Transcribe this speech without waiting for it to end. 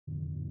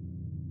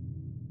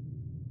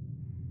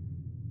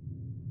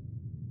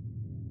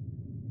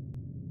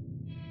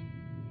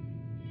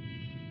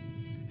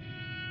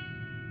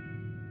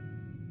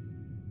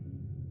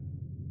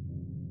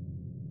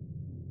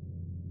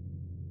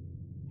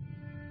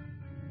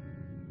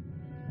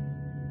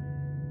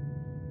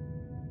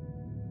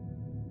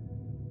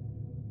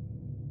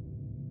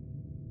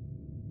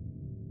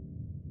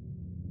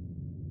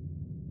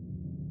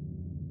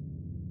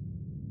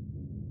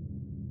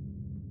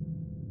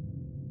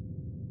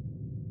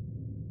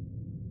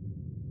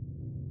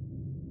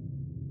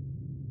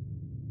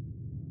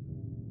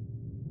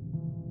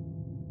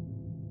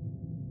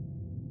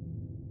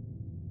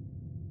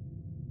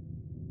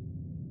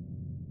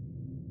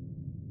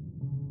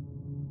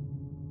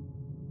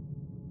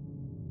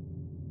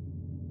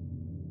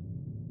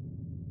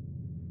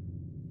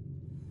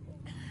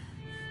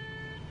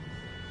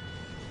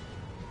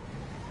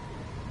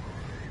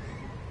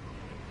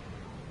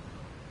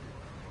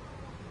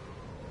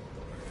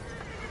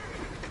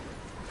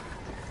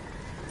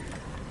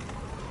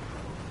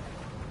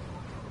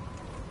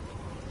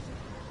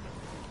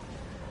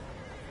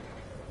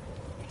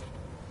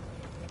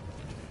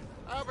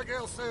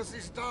Abigail says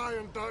he's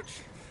dying, Dutch.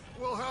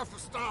 We'll have to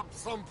stop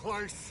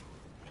someplace.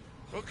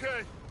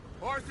 Okay.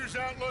 Arthur's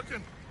out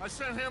looking. I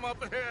sent him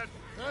up ahead.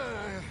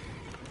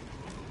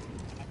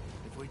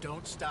 If we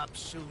don't stop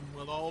soon,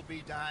 we'll all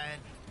be dying.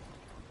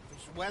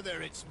 This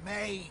weather, it's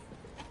May.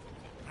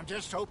 I'm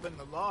just hoping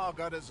the law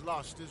got as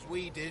lost as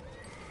we did.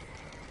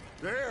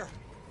 There!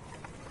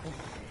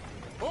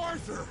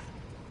 Arthur!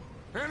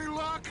 Any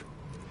luck?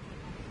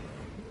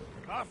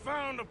 I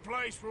found a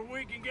place where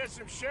we can get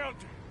some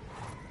shelter.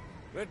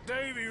 Let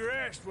Davy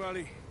rest while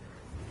he...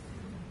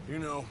 You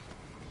know.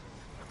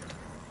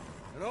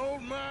 An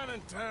old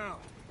mining town.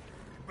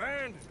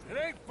 Abandoned. It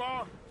ain't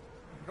far.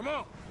 Come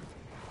on.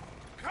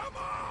 Come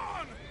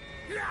on!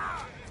 Yeah!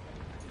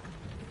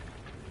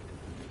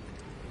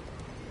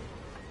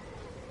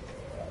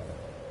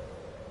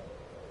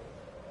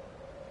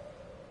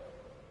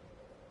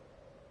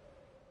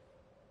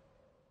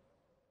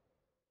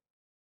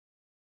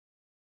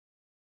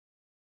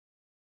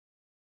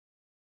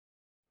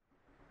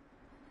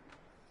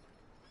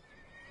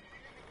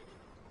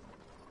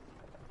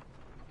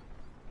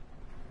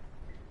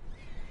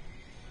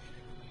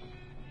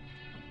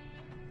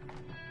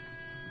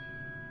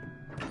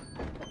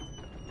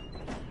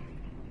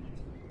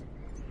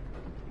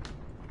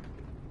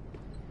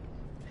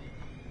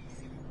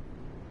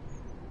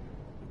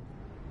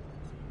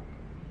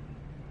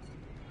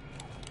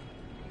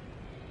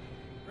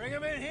 Bring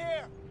him in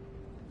here!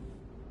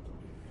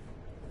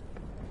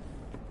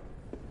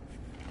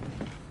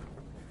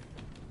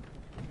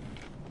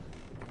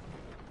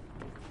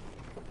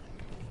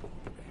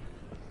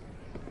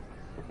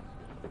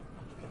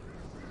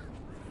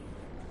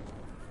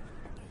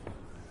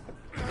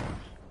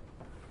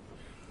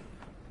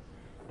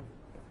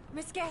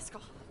 Miss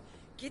Gaskell,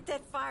 get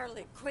that fire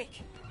lit,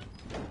 quick.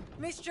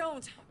 Miss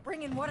Jones,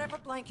 bring in whatever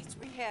blankets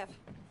we have.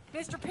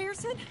 Mr.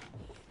 Pearson,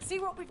 see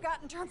what we've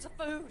got in terms of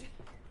food.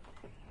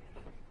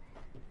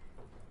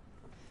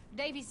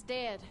 Davy's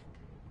dead.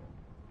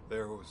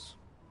 There was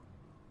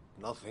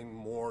nothing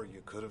more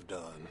you could have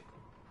done.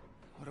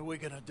 What are we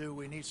gonna do?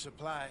 We need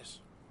supplies.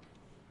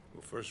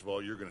 Well, first of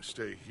all, you're gonna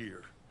stay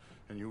here,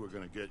 and you were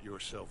gonna get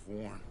yourself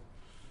warm.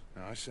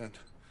 Now, I sent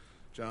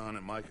John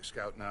and Micah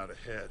scouting out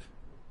ahead.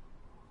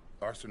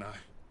 Arthur and I,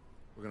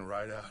 we're gonna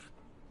ride out,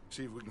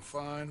 see if we can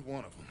find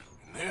one of them.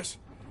 And this,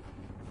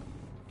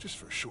 just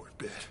for a short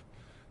bit.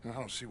 And I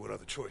don't see what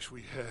other choice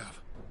we have.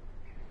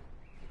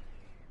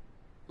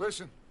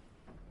 Listen.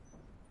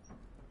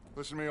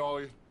 Listen to me, all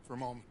of you, for a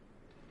moment.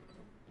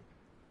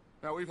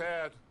 Now, we've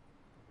had,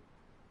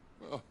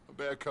 well, a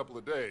bad couple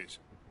of days.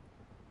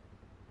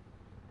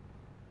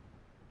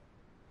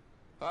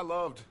 I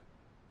loved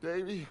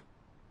Davy,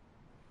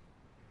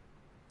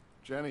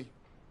 Jenny,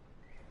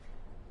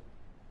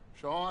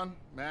 Sean,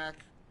 Mac.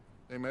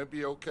 They may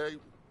be okay.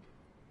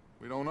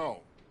 We don't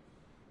know.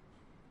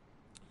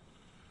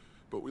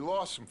 But we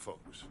lost some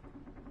folks.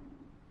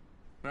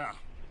 Now,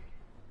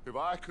 if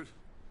I could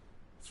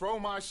throw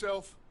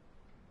myself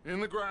in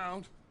the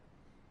ground,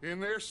 in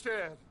their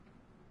stead,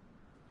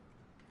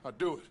 I'd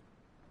do it,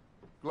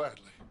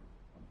 gladly.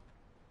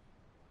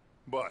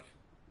 But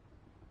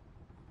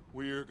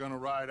we're gonna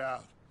ride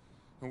out,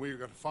 and we're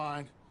gonna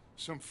find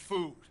some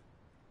food.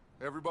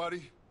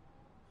 Everybody,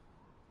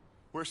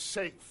 we're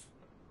safe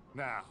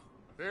now.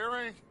 There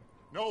ain't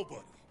nobody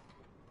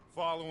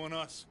following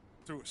us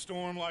through a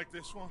storm like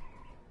this one.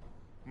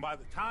 And by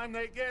the time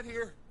they get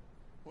here,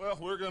 well,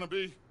 we're gonna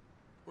be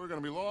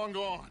long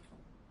gone.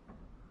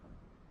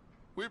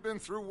 We've been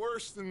through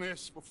worse than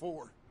this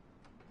before.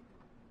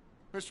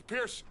 Mr.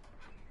 Pearson,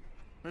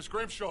 Miss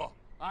Grimshaw,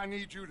 I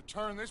need you to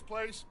turn this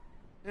place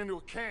into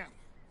a camp.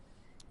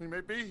 We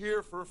may be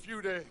here for a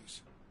few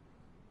days.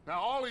 Now,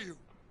 all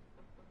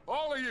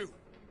of you,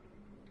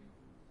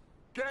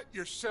 get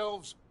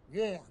yourselves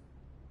warm.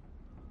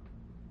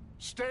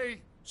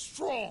 Stay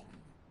strong.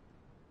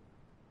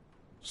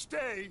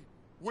 Stay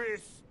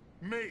with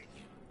me.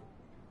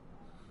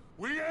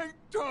 We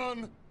ain't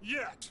done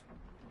yet.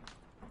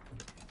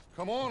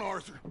 Come on,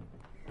 Arthur.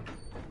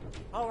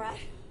 All right.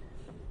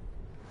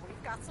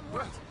 We've got some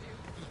work to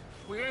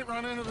do. We ain't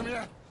run into them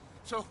yet,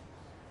 so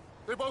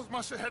they both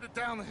must have headed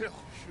down the hill.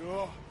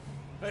 Sure.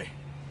 Hey,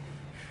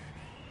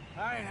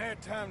 I ain't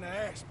had time to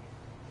ask.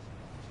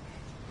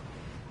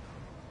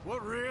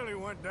 What really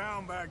went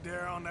down back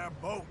there on that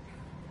boat?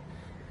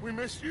 We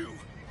missed you.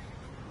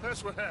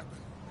 That's what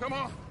happened. Come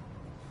on.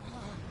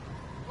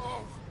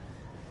 Oh.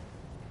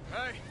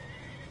 Hey,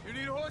 you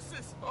need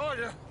horses? Oh,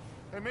 yeah.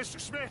 Hey, Mr.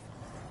 Smith,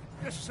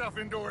 get yourself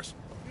indoors.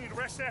 You need to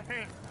rest that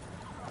hand.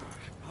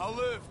 I'll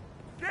live.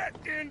 Get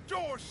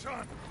indoors,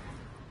 son.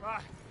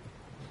 Right.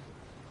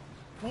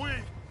 We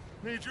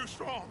need you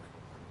strong.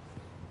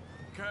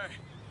 Okay.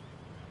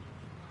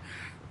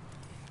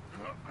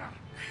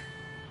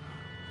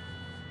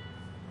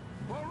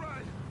 All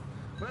right,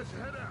 let's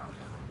head out.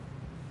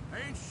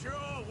 Ain't sure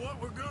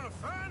what we're gonna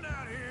find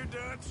out here,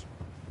 Dutch.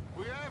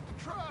 We have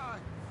to try.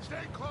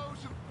 Stay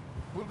close, and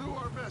we'll do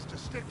our best to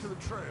stick to the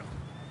trail.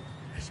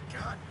 This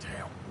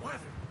goddamn weather.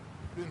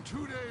 Been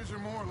 2 days or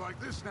more like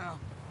this now.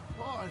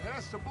 Oh, it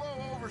has to blow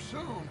over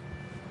soon.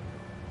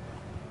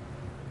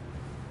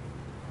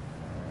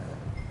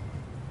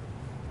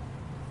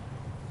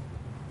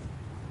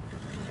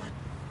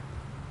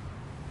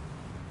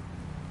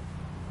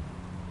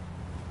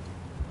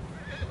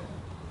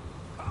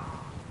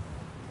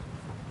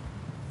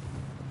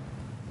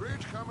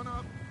 Bridge coming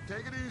up.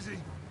 Take it easy.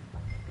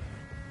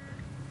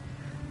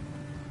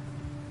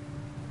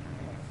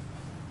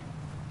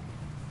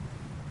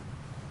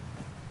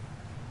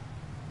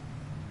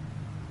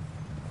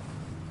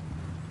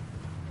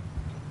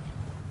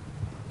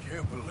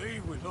 Can't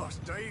believe we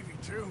lost Davy,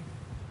 too.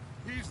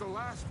 He's the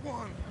last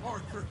one,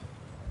 Arthur.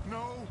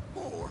 No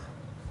more.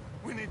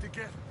 We need to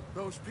get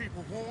those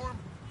people warm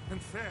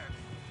and fed.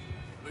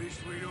 At least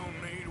we don't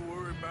need to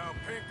worry about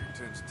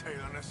Pinkertons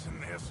tailing us in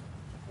this.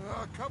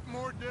 A couple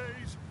more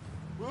days,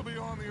 we'll be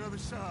on the other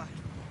side.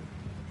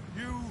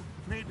 You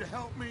need to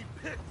help me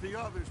pick the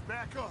others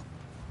back up.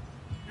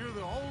 You're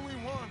the only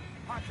one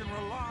I can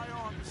rely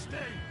on to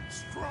stay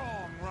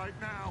strong right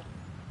now.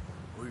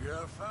 We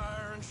got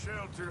fire and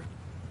shelter.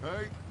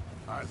 Hey,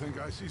 I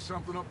think I see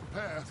something up the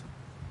path.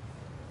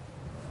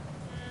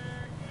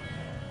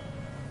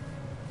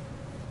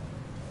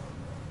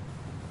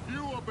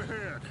 You up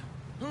ahead.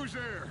 Who's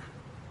there?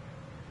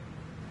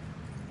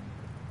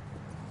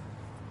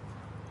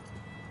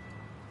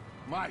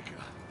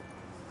 Micah.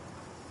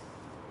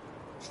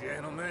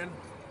 Gentlemen,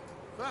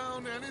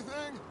 Found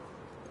anything?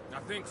 I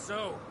think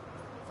so.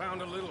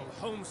 Found a little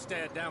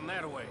homestead down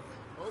that way.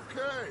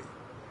 Okay.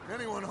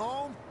 Anyone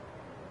home?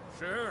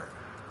 Sure.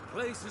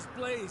 Place is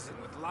blazing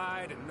with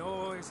light and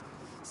noise.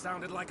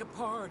 Sounded like a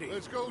party.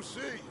 Let's go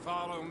see.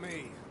 Follow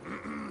me.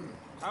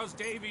 How's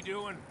Davy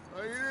doing?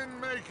 He didn't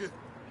make it.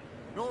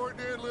 Nor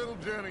did little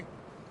Jenny.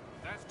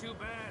 That's too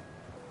bad.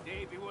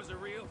 Davy was a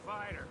real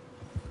fighter.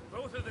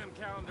 Both of them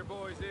Calendar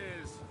boys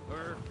is,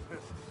 or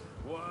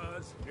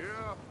was.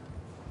 Yeah,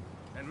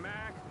 And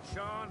Mac,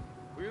 Sean,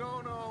 we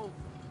don't know.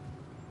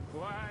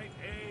 quite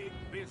a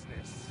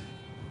business.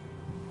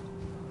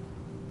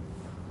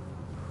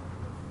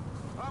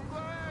 I'm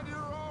glad you're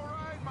all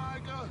right,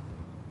 Micah.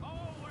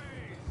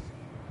 Always.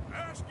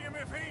 Ask him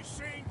if he's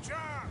seen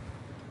John.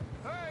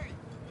 Hey,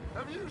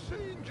 have you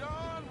seen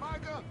John,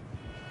 Micah?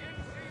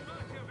 Didn't see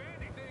much of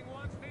anything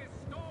once this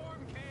storm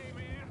came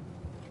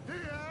in. He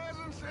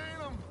hasn't seen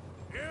him.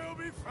 He'll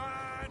be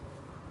fine.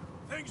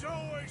 Things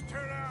always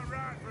turn out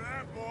right for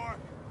that boy.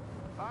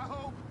 I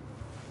hope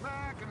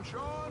Mac and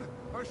Sean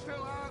are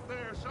still out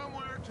there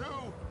somewhere,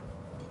 too.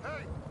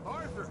 Hey,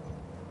 Arthur,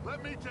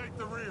 let me take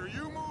the rear.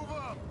 You move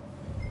up.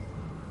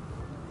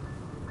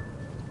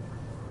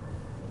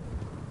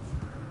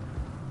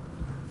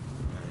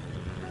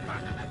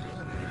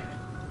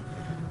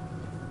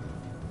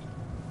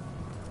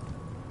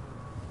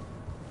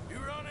 You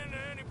run into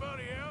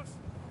anybody else?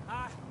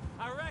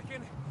 I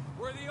reckon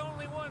we're the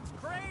only ones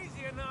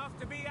crazy enough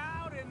to be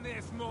out in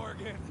this,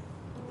 Morgan.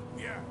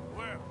 Yeah,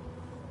 well,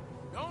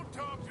 don't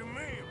talk to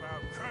me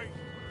about crazy.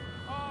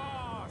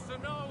 Oh, so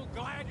no,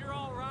 glad you're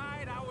all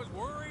right. I was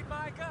worried,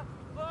 Micah.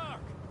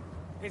 Look,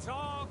 it's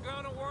all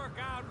gonna work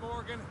out,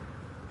 Morgan.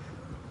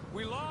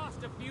 We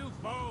lost a few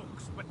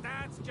folks, but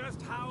that's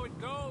just how it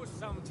goes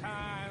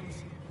sometimes.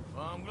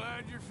 Well, I'm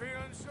glad you're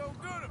feeling so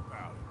good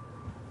about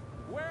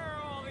it. Where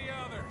are all the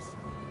others?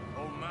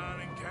 Old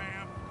mining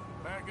camp,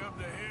 back up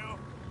the hill.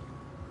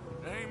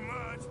 Ain't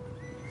much,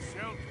 but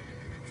shelter.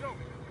 So,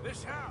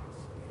 this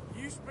house,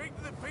 you speak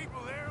to the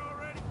people there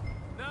already?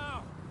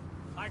 No,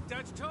 like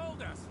Dutch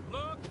told us.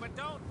 Look, but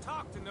don't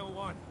talk to no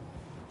one.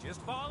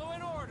 Just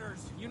following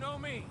orders, you know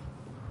me.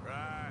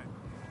 Right.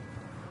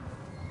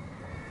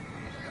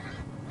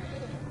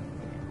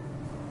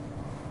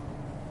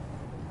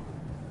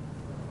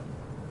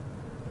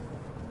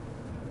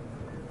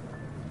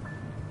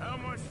 How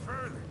much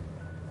further?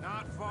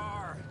 Not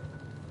far.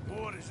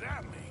 What does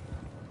that mean?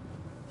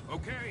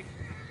 Okay,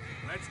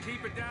 let's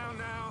keep it down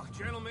now,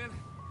 gentlemen.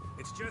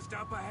 It's just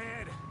up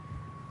ahead.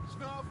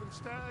 Snuff and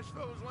stash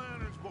those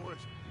lanterns, boys.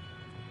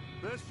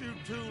 Best you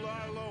two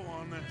lie low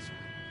on this.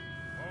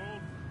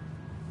 Hold.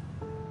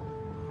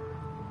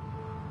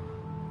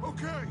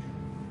 Okay.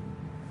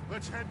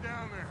 Let's head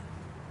down there.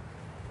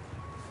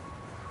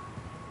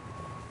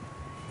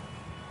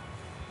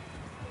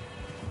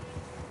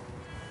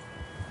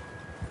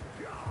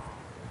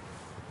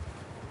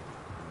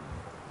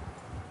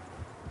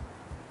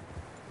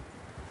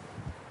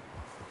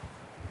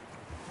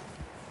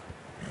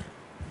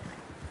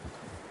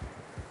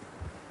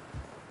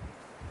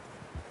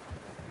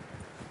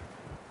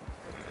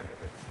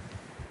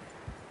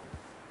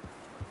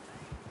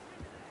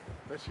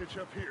 Let's hitch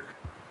up here.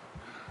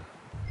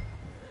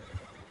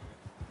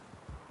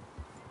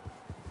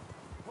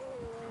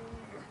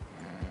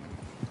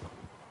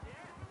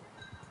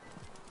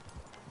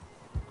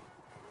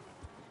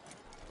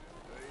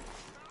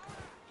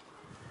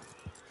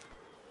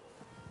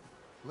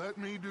 Let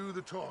me do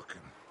the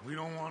talking. We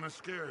don't want to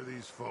scare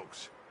these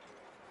folks.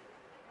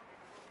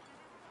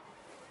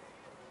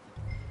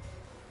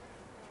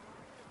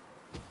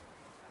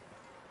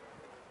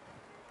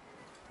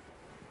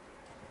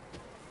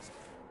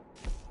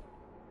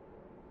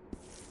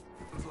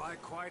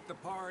 quite the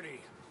party.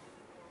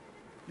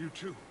 You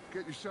two,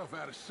 get yourself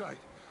out of sight.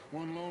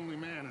 One lonely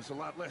man is a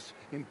lot less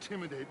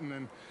intimidating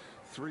than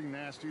 3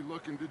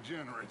 nasty-looking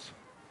degenerates.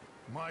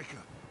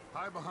 Micah,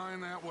 hide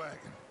behind that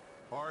wagon.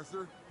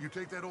 Arthur, you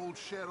take that old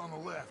shed on the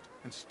left,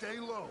 and stay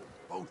low,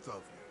 both of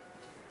you.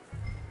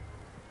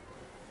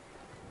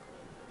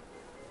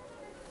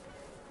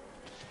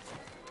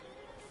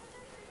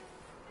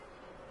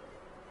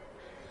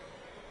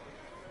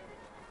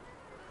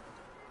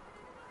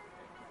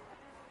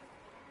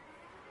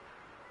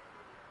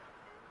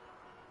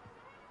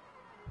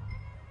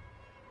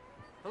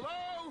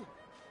 Hello?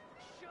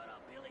 Shut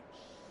up, Billy.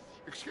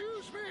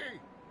 Excuse me?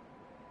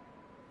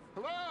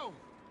 Hello?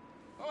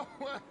 Oh,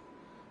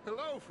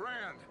 hello,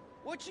 friend.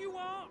 What you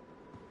want?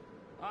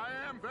 I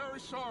am very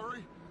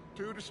sorry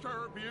to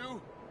disturb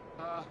you.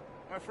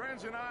 My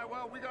friends and I,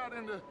 well, we got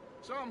into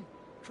some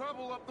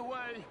trouble up the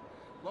way,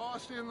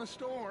 lost in the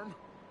storm.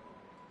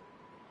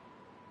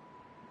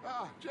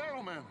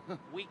 Gentlemen,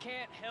 We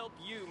can't help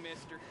you,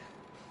 mister.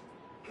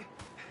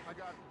 I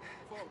got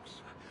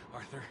folks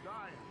Arthur,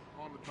 dying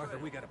on the trail. Arthur,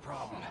 we got a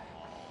problem.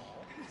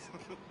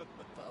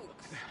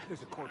 Folks.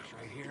 There's a corpse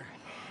right here.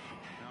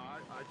 Now,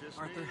 I just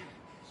Arthur, need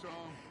some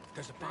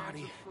there's a cans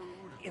body of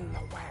food in the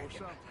or wagon.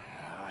 something.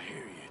 I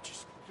hear you.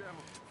 Just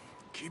Gentlemen,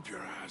 keep your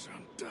eyes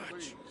on Dutch.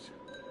 please.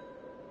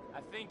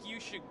 I think you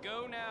should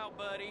go now,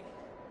 buddy.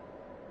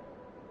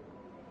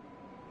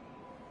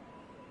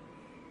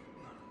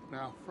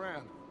 Now,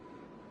 friend,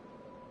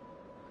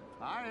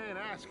 I ain't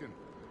asking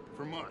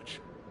for much.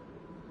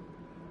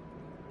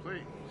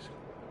 Please,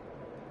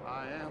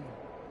 I am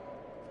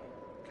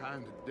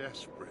kind of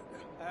desperate.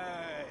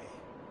 Hey,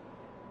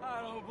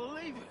 I don't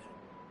believe it.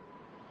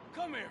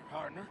 Come here,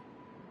 partner.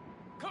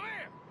 Come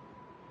here.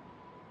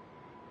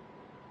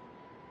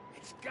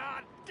 It's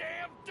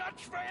goddamn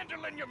Dutch Van der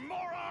Linde, you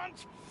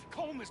morons!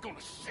 Colm is gonna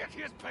shit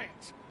his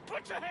pants.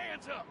 Put your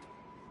hands up.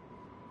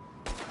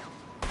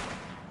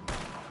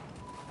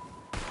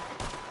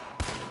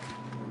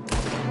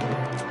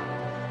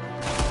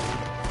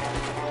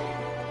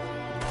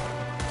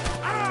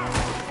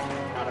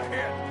 Got a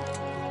hit.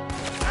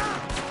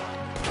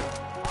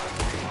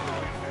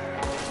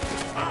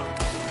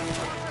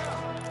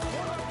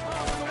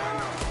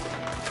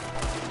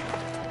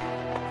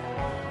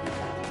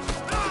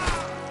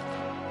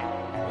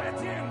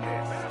 Let's end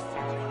this.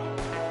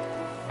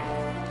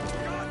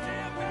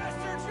 Goddamn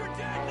bastards, you're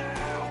dead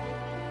now.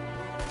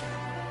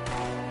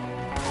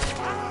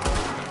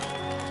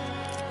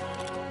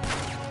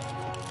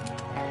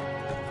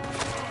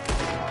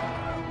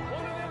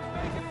 One of them's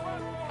making a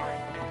run for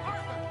it.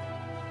 Arthur!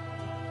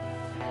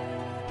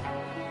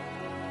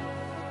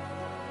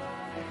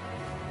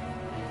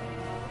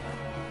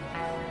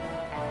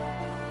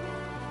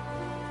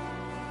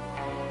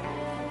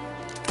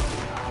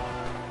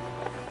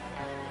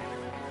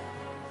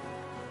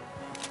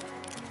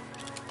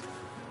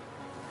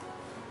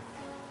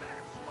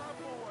 That's my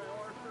boy,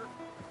 Arthur.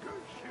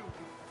 Good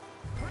shooting.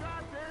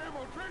 Goddamn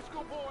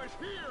O'Driscoll boys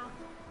here.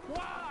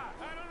 Why?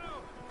 I don't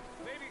know.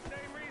 Maybe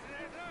same reason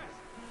as us.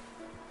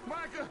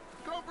 Micah,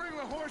 go bring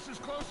the horses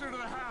closer to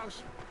the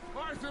house.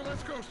 Arthur,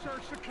 let's go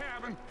search the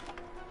cabin.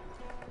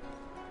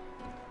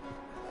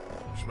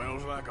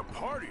 Smells like a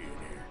party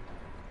in here.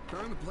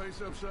 Turn the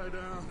place upside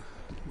down.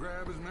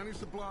 Grab as many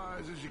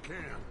supplies as you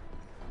can.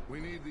 We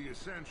need the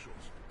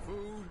essentials.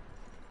 Food,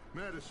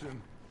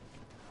 medicine,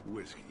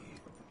 whiskey.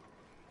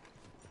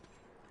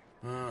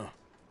 Huh.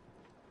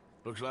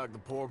 Looks like the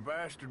poor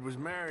bastard was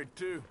married,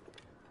 too.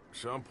 At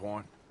some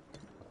point.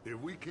 If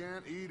we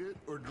can't eat it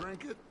or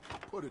drink it,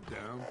 put it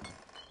down.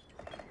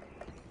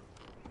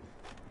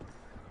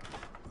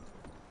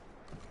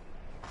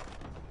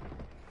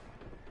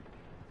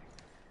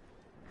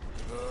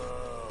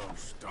 Oh, I'm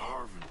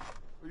starving.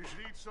 You should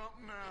eat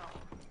something now.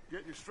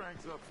 Get your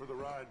strength up for the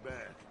ride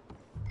back.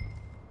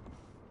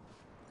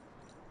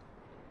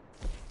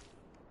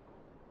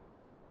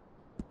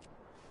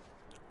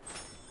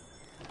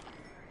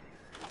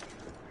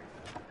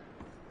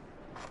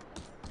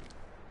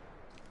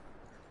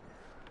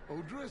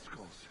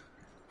 O'Driscoll's.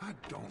 I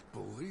don't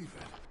believe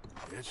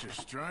it. It's a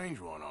strange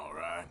one, all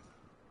right.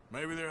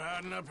 Maybe they're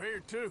hiding up here,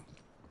 too.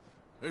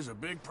 There's a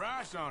big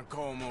price on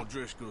Colm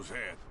O'Driscoll's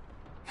head.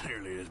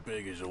 Nearly as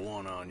big as the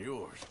one on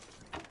yours.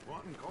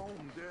 Wanting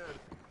Colm dead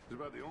is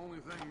about the only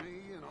thing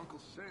me and Uncle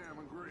Sam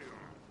agree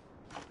on.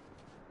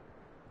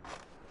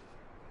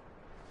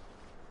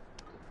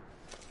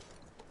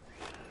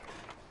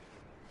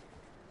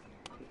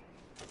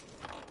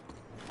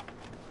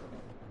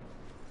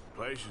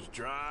 Place is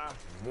dry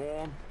and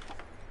warm.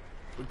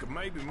 We could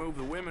maybe move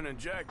the women and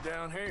Jack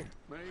down here.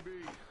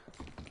 Maybe.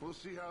 We'll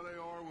see how they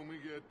are when we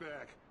get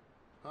back.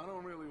 I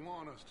don't really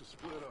want us to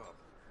split up.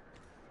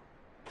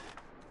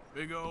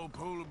 Big old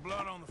pool of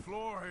blood on the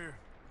floor here.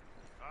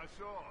 I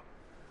saw.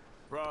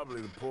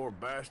 Probably the poor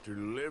bastard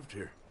who lived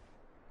here.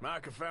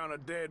 Micah found a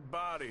dead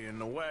body in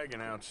the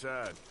wagon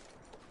outside.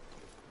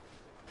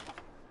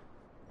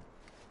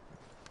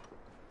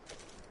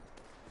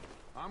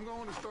 I'm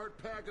going to start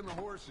packing the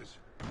horses.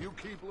 You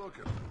keep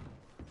looking.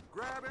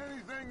 Grab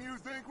anything you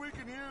think we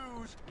can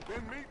use,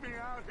 then meet me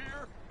out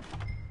here.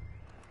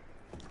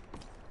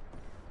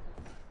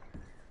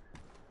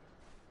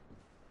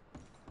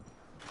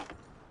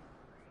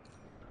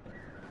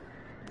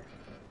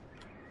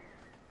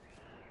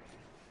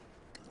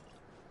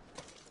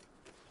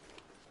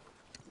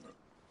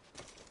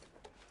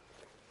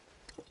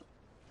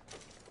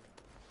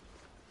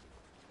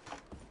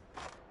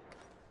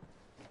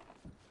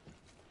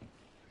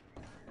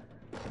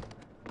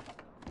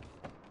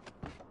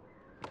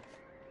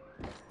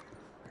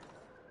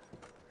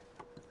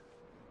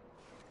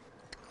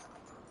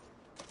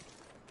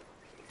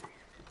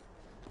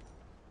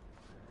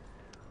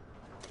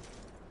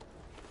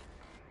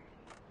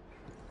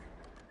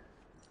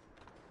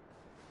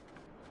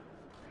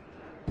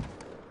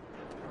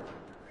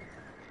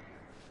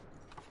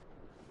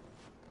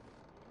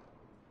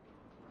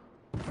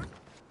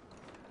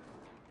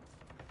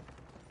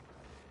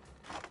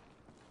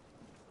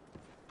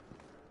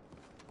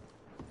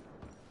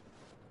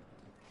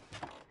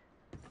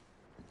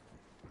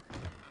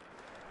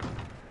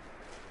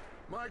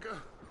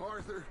 Micah,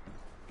 Arthur,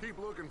 keep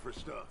looking for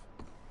stuff.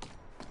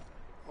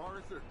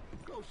 Arthur,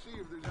 go see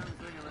if there's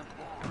anything in that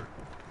barn.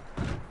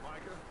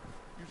 Micah,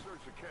 you search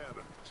the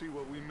cabin, see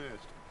what we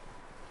missed.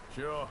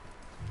 Sure.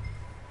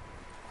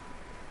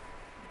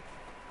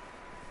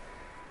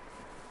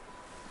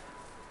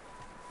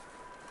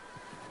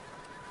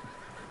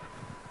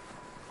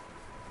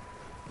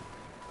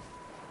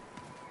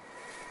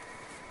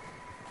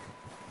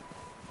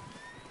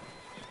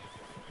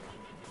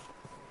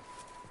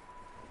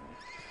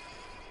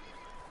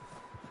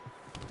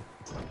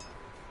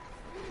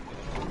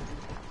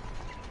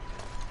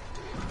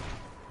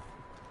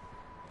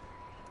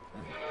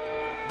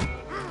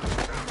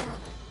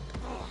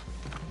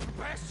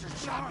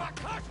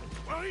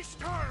 Well, he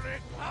started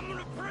it. I'm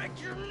gonna break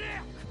your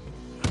neck.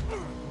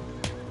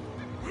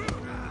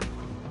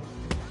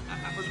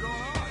 What's going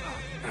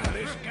on?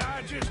 This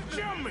guy just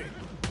jumped me.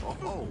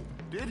 Oh,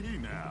 did he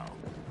now?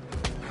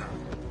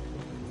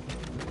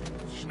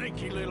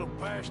 Sneaky little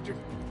bastard.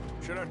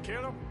 Should I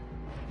kill him?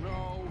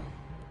 No.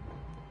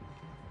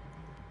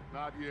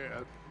 Not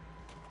yet.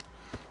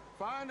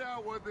 Find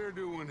out what they're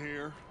doing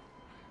here,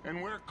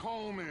 and where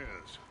Colm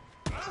is.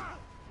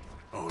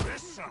 Oh,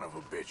 this son of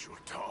a bitch will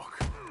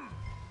talk.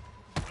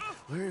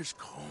 Where's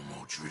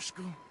Colm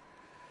O'Driscoll?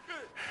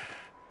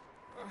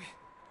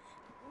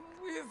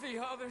 With the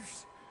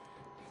others.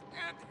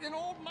 At an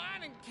old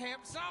mining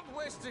camp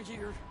southwest of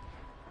here.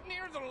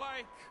 Near the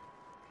lake.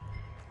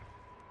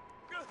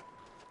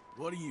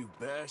 What are you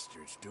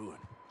bastards doing?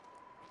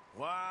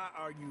 Why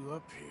are you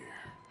up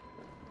here?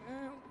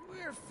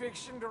 We're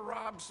fixing to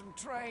rob some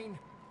train.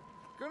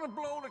 Gonna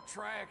blow the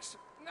tracks.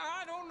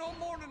 I don't know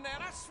more than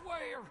that, I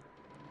swear.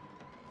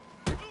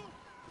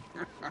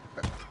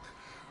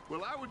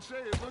 Well, I would say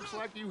it looks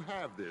like you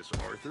have this,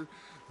 Arthur.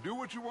 Do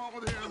what you want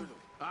with him.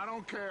 I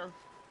don't care.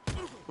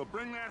 But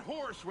bring that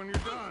horse when you're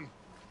done.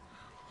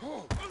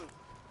 Oh.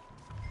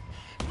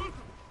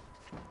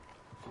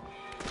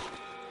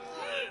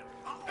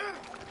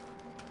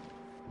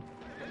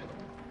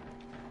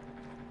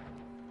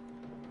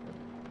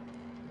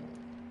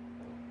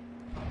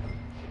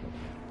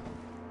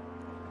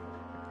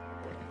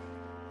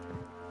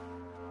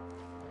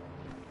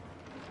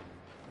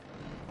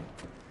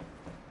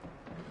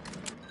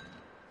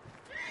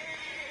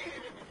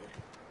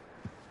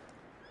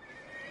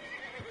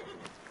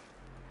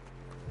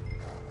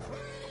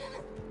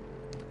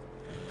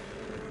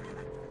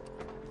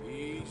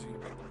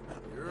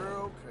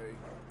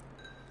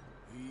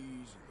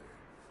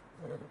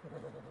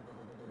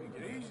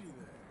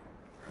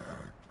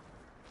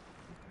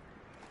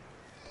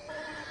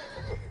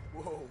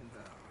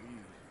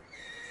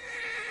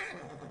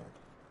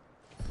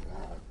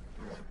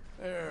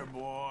 There,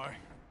 boy.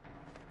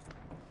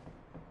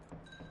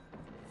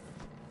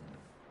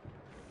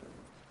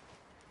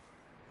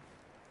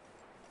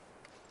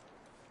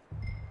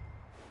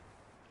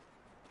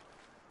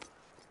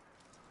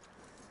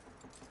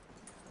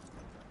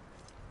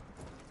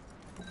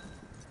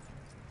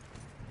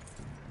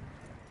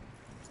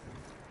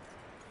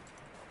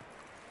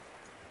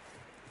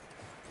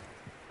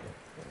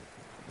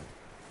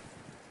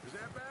 Is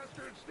that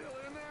bastard still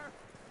in there?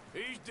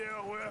 He's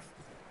dealt with.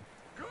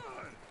 Good.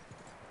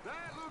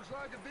 That looks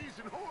like a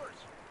decent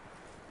horse.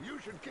 You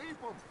should keep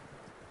him.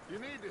 You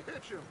need to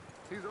hitch him.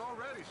 He's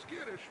already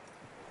skittish.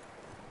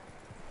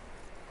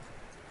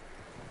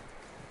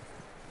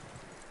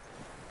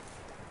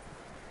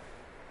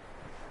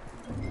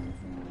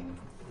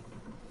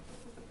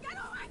 Get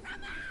away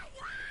from me!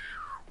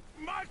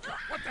 Micah,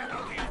 what the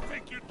hell do you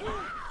think you're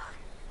doing?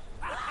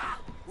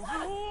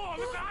 Whoa,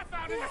 look what I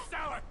found in the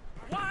cellar!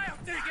 Wild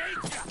thing,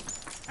 ain't ya?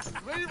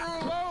 Leave her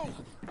alone!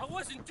 I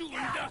wasn't doing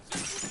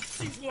nothing.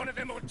 She's one of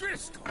them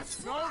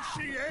O'Driscolls. No,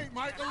 she ain't,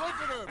 Micah. Look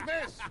at her.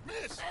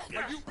 Miss!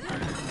 Are you...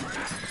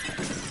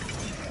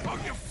 Oh,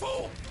 you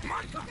fool!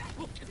 Micah!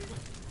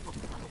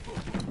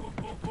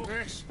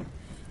 Miss,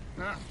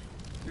 now,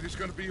 it is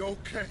gonna be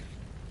okay.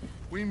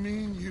 We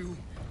mean you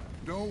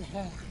no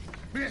harm.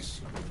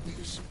 Miss!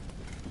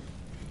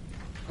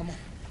 Come on.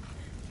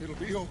 It'll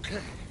be okay.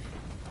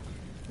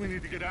 We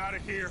need to get out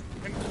of here,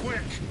 and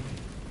quick.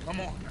 Come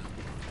on now.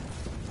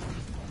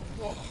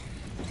 Oh.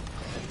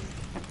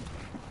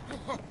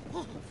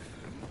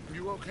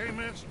 You okay,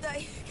 miss?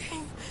 They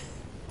came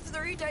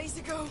 3 days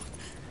ago.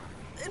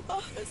 And my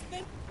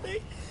husband,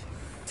 Okay.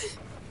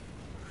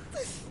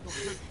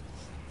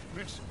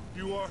 Miss,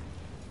 you are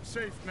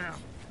safe now.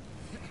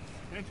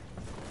 And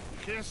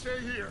you can't stay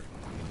here.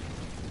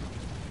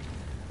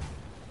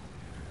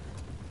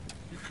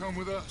 You come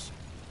with us.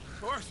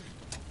 Arthur.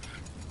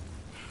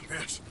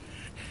 Miss,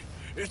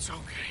 it's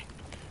okay.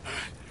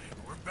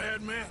 We're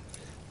bad men.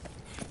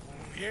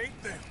 We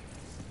ain't them.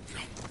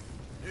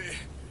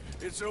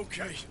 It's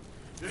okay.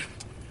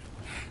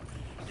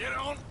 Get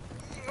on.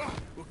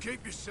 We'll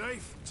keep you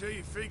safe until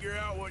you figure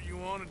out what you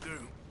want to do.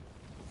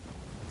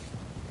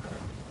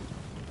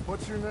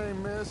 What's your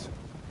name, miss?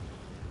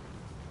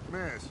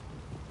 Miss?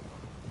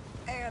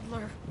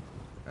 Adler.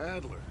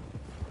 Adler.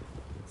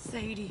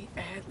 Sadie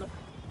Adler.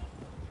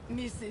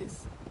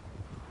 Mrs.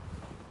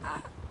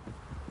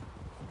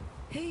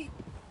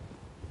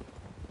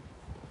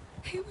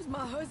 He was my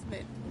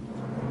husband.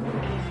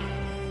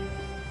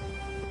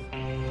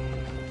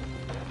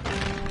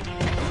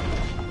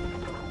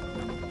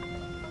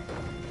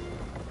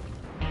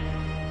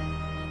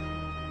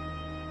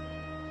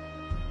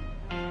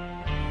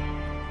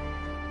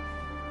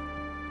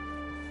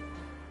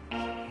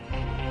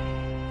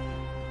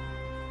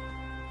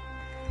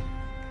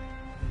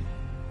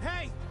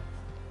 Hey!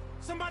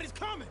 Somebody's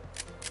coming!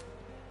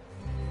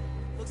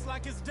 Looks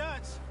like it's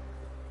Dutch.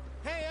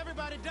 Hey,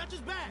 everybody, Dutch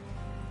is back!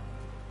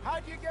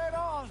 How'd you get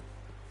on?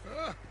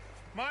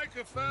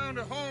 Micah found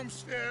a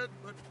homestead,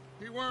 but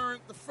he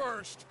weren't the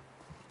first.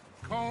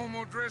 Colm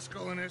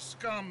O'Driscoll and his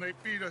scum, they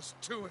beat us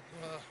to it.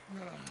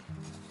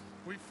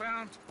 We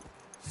found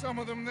some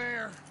of them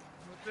there,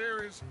 but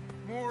there is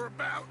more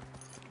about,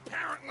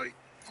 apparently.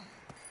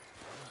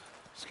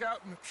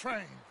 Scouting the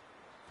train.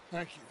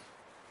 Thank you.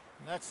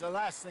 That's the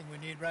last thing we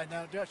need right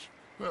now, Dutch.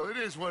 Well, it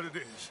is what it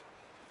is.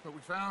 But we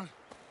found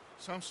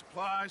some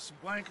supplies, some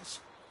blankets,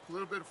 a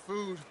little bit of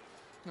food,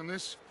 and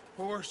this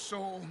poor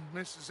soul,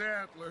 Mrs.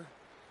 Adler,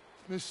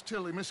 Miss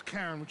Tilly, Miss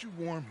Karen, would you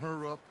warm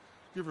her up?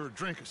 Give her a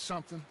drink or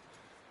something?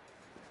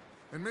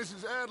 And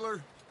Mrs.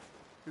 Adler,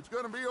 it's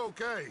gonna be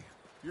okay.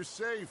 You're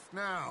safe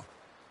now.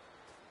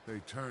 They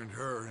turned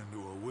her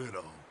into a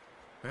widow.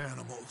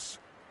 Animals.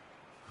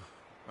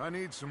 I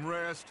need some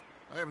rest.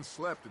 I haven't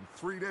slept in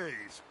 3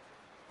 days.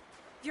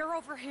 You're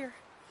over here.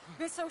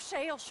 Miss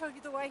O'Shea will show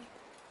you the way.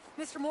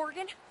 Mr.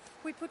 Morgan,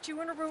 we put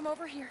you in a room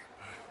over here.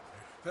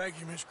 Thank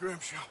you, Miss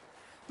Grimshaw.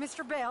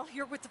 Mr. Bell,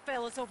 you're with the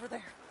fellas over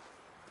there.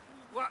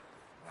 What?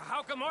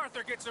 How come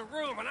Arthur gets a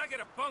room and I get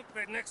a bunk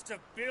bed next to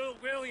Bill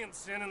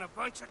Williamson and a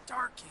bunch of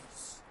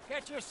darkies?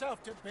 Get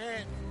yourself to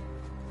bed.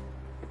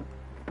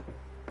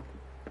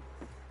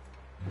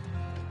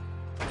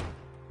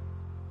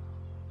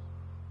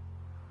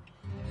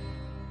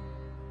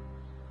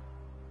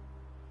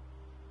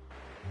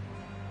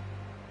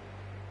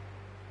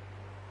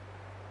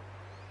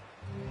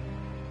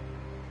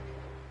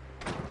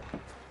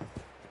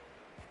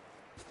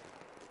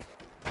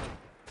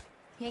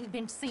 He ain't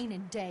been seen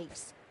in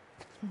days.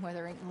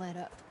 Weather ain't let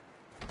up.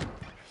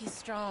 He's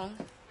strong,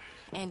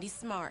 and he's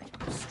smart.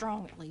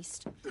 Strong, at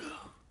least.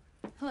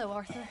 Hello,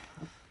 Arthur.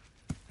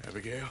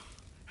 Abigail?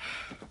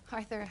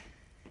 Arthur,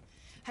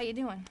 how you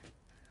doing?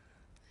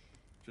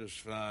 Just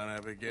fine,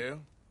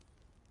 Abigail.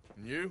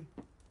 And you?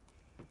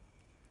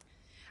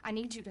 I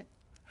need you to...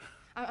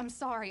 I'm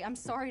sorry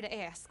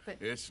to ask,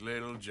 but... It's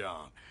little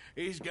John.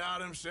 He's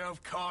got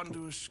himself caught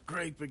into a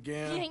scrape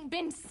again. He ain't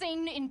been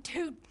seen in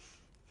 2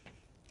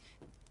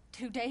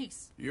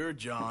 days. Your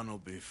John will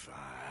be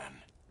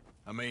fine.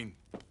 I mean,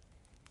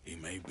 he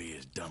may be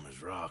as dumb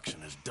as rocks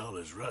and as dull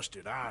as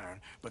rusted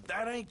iron, but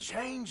that ain't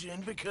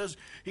changing because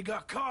he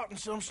got caught in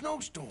some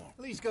snowstorm.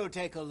 Please go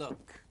take a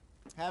look.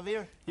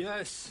 Javier?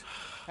 Yes.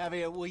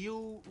 Javier, will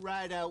you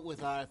ride out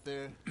with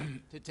Arthur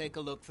to take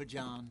a look for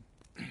John?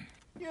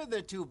 You're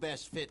the 2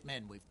 best fit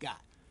men we've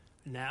got.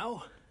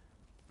 Now?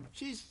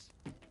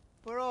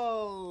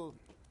 We're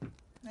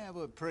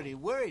pretty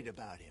worried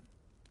about him.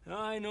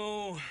 I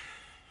know.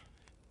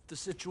 The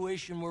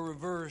situation were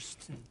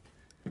reversed, and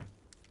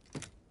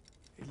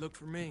he looked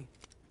for me.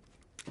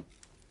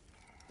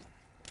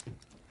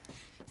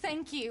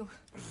 Thank you.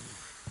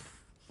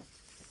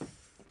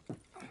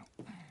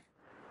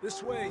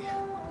 This way.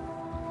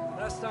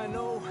 Last I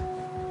know,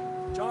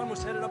 John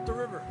was headed up the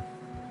river.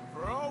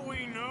 For all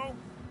we know,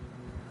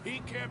 he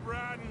kept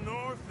riding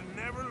north and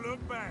never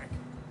looked back.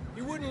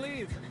 He wouldn't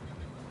leave.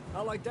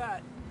 Not like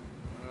that.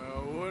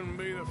 Wouldn't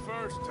be the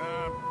first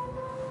time.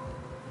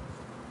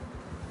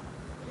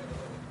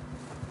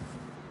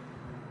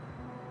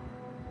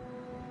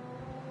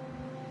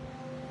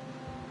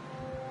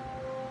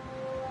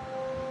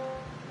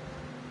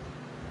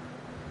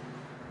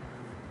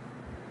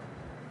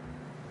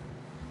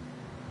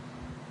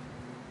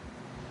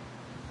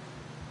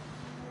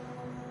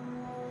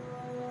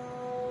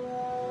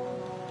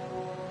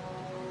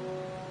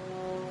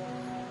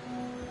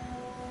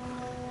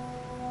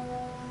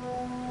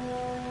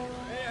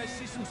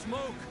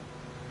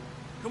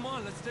 Come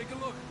on, let's take a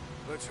look.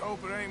 Let's hope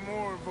it ain't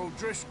more of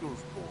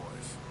O'Driscoll's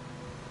boys.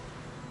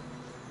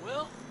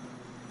 Well,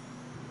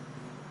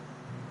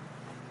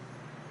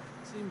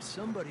 seems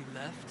somebody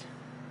left.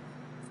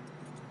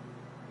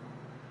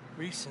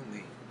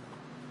 Recently.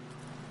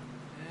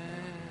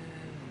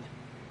 And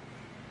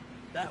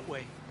that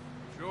way.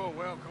 Sure,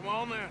 well, come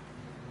on then.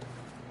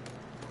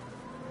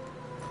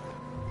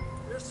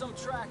 There's some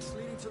tracks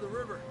leading to the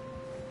river.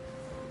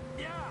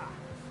 Yeah!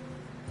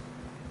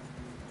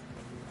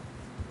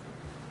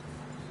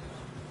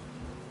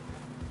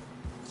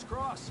 Let's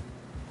cross.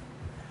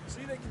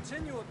 See, they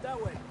continue up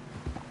that way.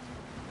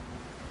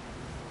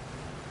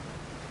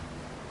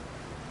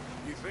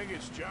 You think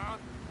it's John?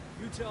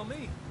 You tell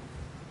me.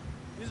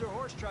 These are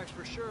horse tracks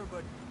for sure,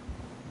 but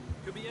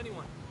could be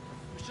anyone.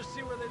 Let's just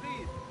see where they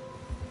lead.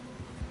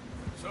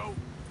 So,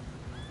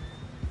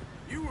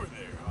 you were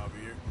there,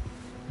 Javier.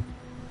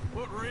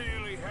 What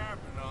really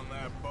happened on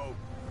that boat?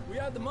 We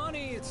had the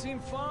money, it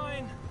seemed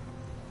fine.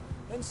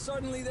 Then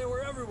suddenly they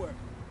were everywhere.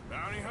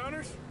 Bounty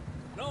hunters?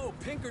 No,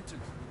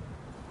 Pinkertons.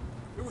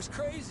 It was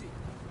crazy.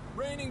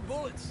 Raining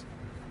bullets.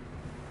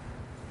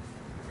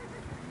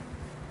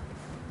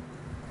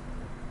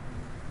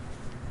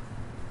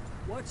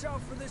 Watch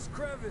out for this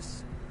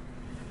crevice.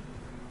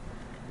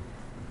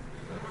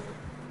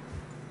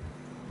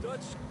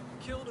 Dutch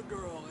killed a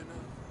girl in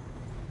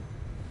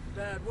a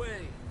bad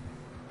way.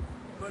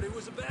 But it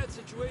was a bad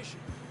situation.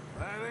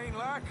 That ain't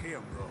like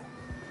him, bro.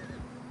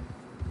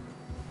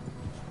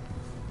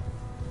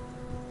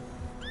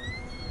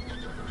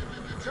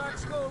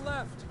 Tracks go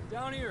left,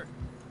 down here.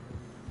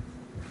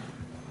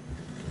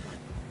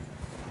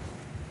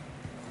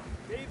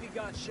 Davey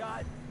got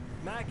shot.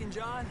 Mac and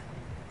John,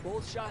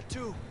 both shot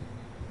too.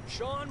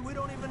 Sean, we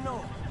don't even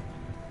know.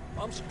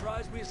 I'm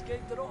surprised we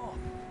escaped at all.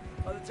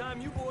 By the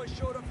time you boys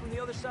showed up from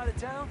the other side of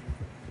town,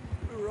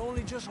 we were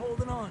only just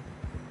holding on.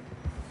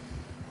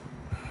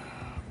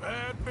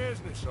 Bad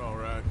business, all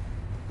right.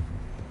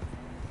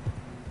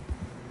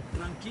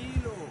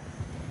 Tranquilo.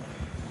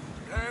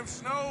 Damn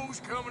snow's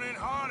coming in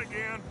hard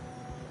again.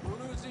 We'll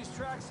lose these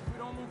tracks if we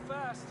don't move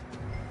fast.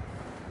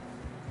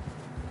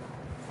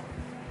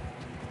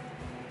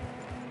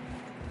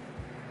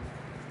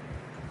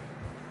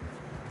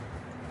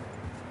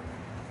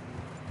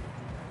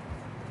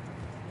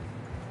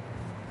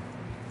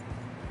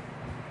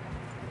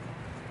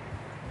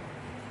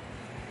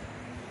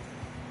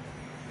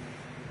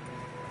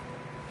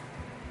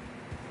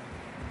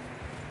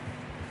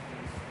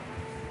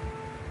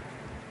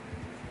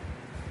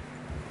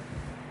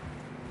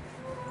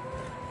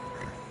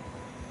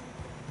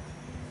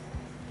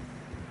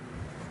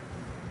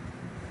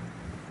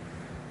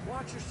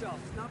 Watch yourself.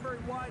 It's not very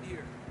wide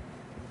here.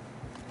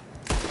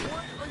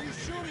 What are you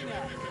shooting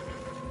at?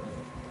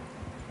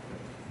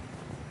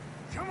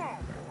 Come on,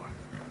 boy.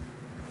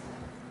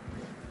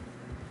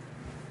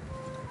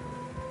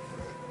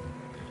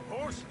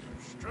 Horses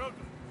are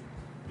struggling.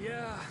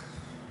 Yeah,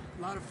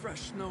 a lot of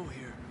fresh snow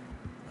here.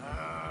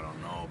 I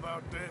don't know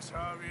about this,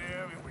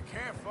 Javier. I mean, we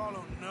can't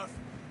follow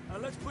nothing.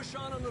 Let's push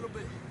on a little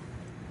bit.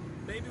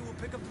 Maybe we'll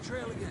pick up the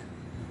trail again.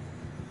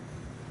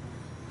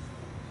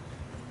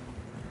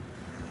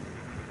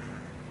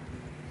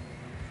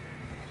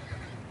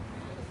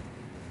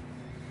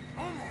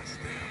 Almost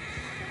there.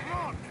 Come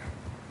on now.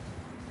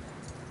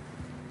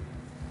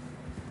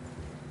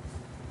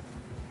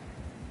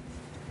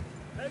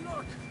 Hey,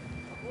 look!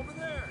 Over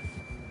there!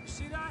 You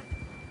see that?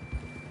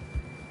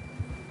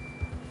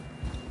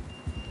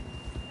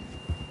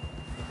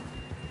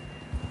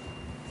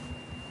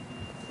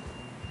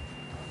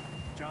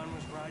 John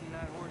was riding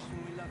that horse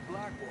when we left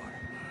Blackwater.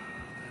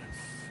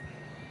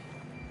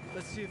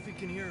 Let's see if he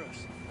can hear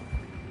us.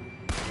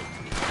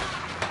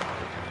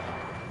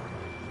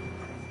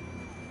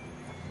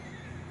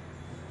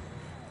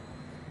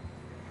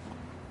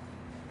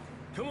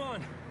 Come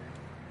on!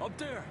 Up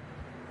there!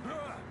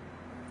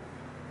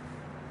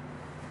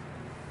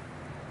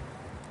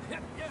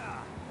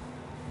 Yeah!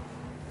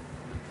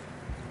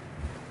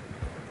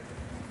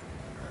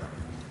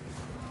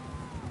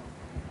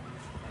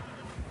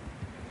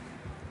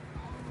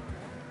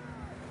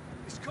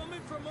 It's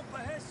coming from up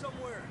ahead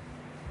somewhere.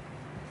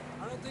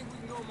 I don't think we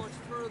can go much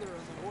further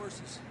on the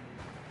horses.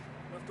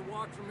 We'll have to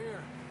walk from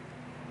here.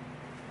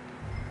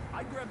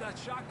 I'd grab that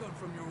shotgun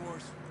from your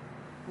horse.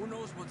 Who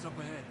knows what's up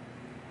ahead?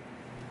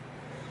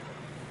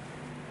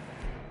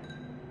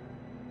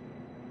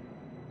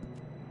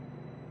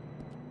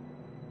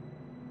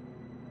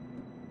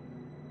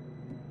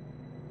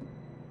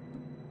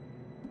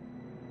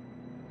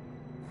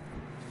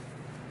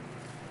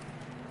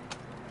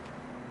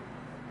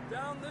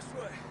 Down this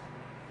way.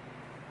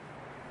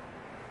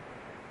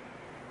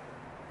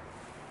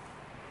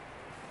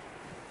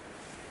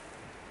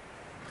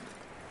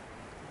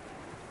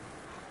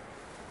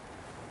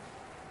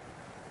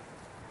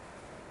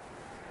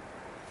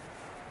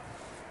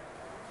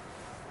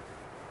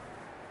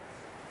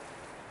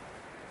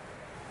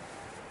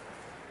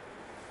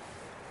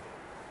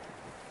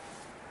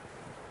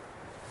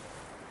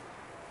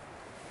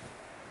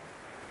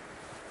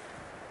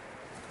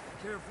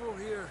 Careful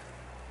here.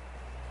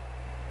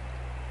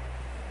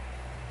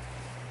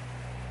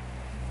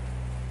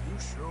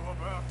 sure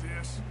about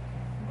this?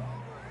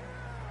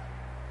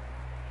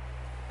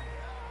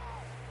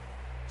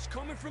 It's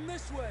coming from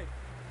this way.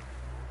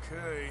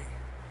 Okay,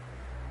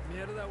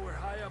 Yeah, that we're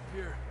high up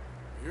here.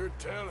 you're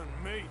telling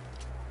me.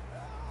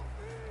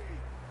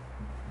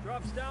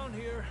 Drops down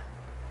here.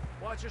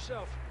 Watch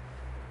yourself.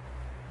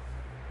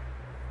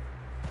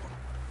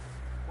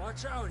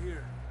 Watch out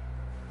here.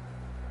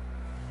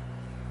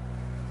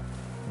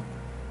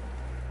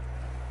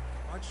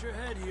 Watch your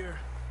head here.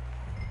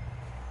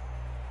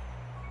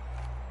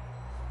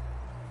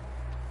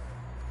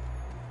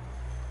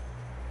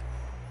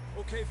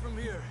 Okay from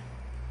here.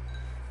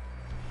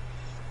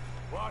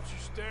 Watch your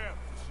step.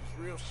 This is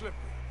real slippery.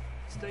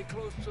 Stay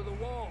close to the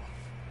wall.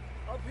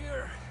 Up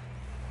here.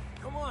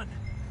 Come on.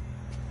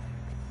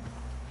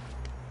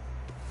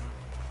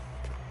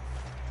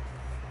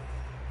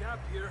 Gap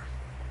here.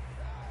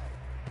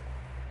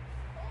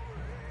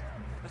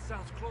 That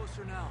sounds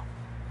closer now.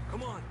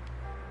 Come on.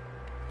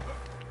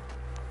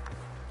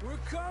 We're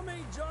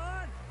coming,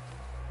 John!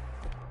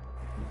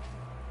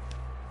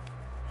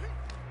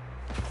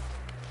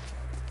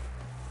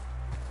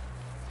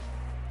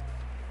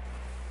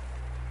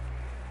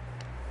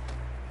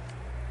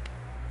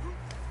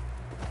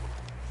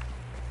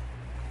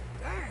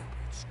 Damn,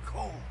 it's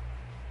cold.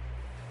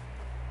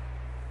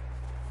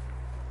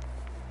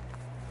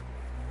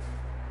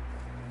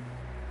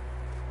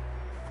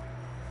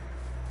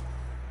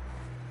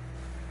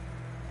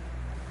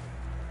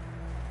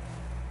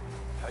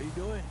 How you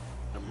doing?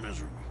 I'm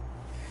miserable.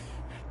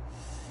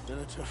 Been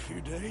a tough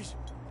few days.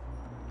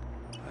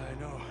 I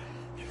know.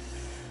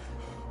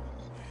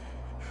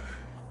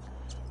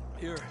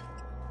 Here.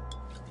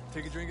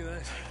 Take a drink of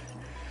that.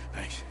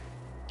 Thanks.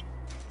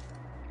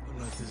 I'm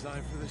not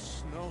designed for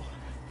this snow.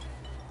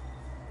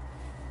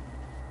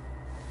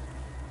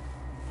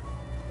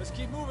 Let's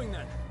keep moving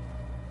then.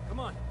 Come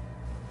on.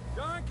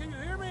 John, can you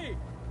hear me?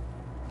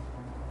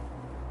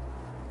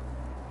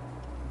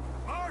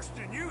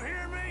 Marston, you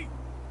hear me?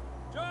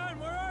 John,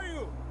 where are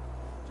you?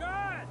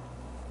 John!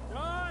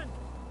 John!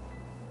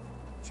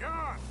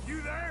 John,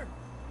 you there?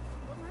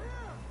 I'm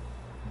here!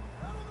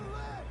 Out on the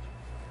ledge!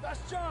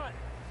 That's John!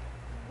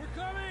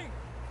 We're coming!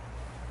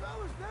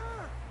 Fella's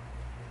there!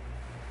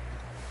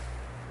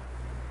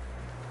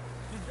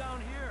 He's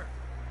down here!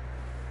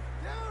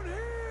 Down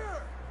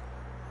here!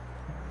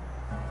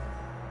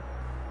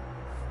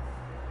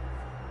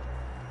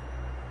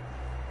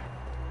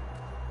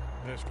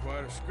 That's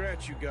quite a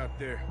scratch you got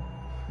there.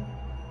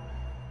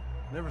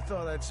 Never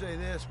thought I'd say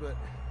this, but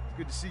it's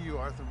good to see you,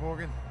 Arthur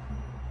Morgan.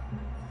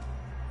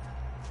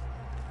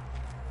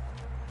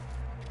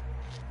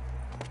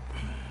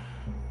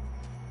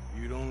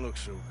 You don't look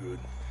so good.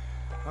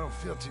 I don't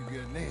feel too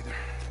good neither.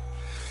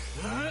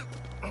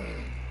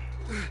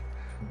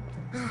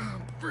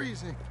 I'm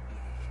freezing.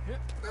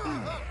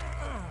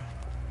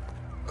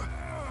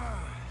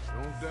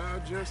 Don't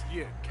die just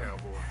yet,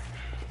 cowboy.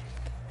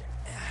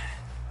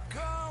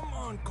 Come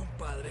on,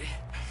 compadre.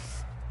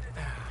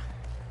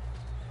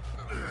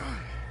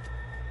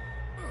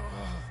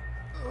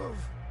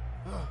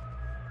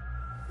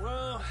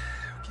 Well,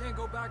 we can't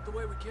go back the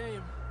way we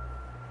came.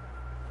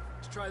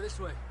 Let's try this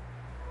way.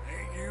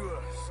 Ain't you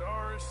a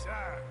sorry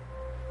sight?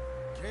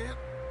 Can't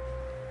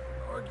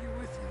argue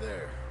with you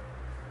there.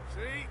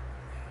 See?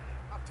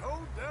 I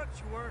told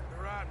Dutch you weren't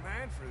the right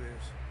man for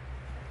this.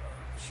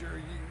 Sure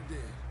you did.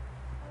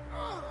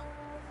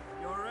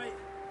 You all right?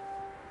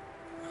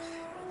 I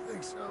don't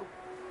think so.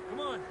 Come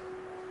on.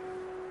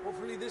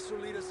 Hopefully this will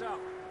lead us out.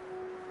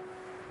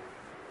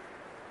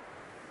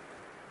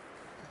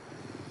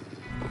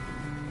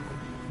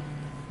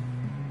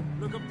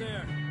 Look up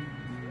there.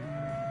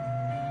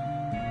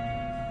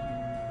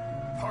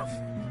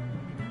 Perfect.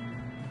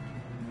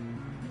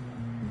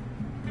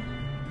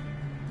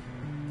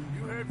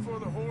 You head for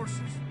the horses.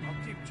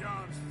 I'll keep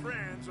John's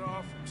friends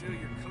off until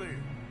you're clear.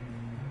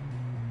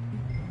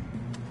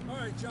 All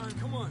right, John,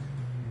 come on.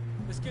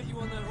 Let's get you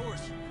on that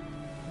horse.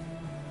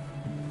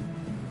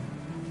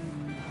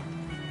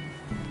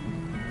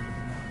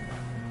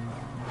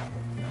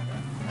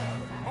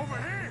 Over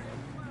here!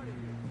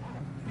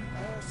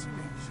 Nice and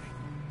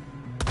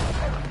easy.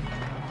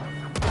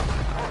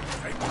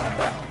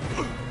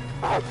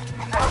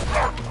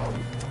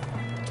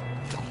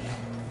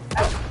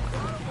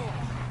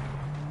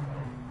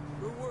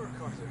 Good work,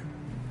 Arthur.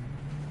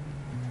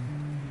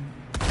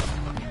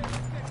 Okay,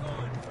 let's get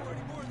going before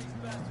any more of these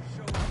bastards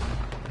show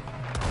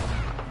up.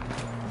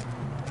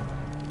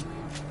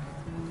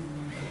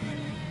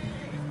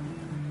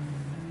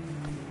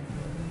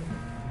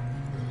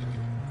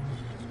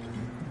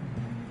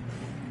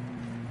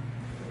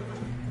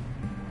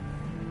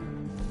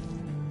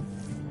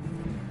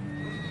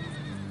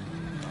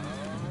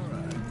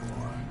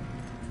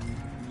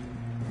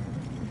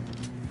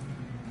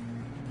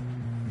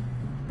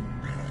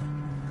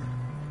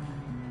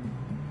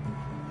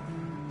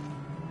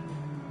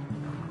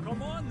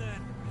 Come on,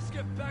 then. Let's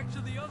get back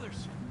to the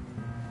others.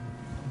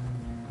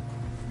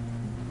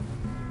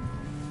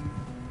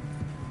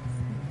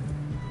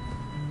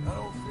 I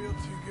don't feel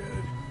too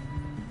good.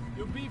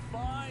 You'll be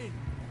fine.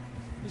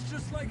 It's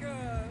just like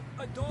a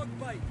dog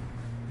bite.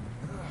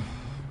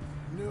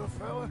 Knew a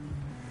fella,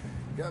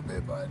 got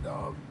bit by a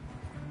dog,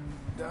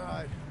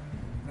 died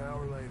an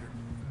hour later.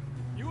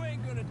 You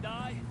ain't gonna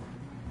die.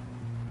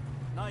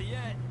 Not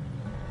yet.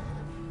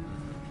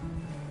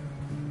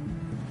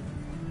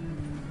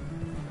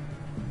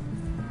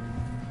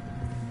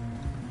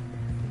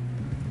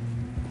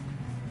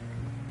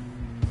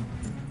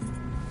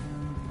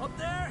 Up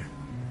there!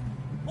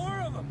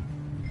 More of them!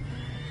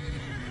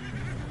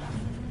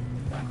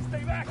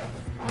 Stay back! Get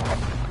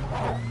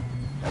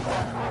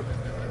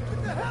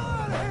the hell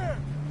out of here!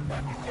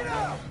 Get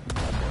out!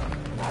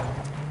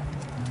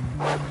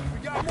 We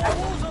got more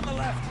wolves on the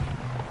left!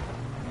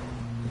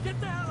 Get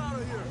the hell out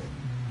of here!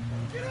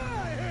 Get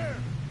out of here!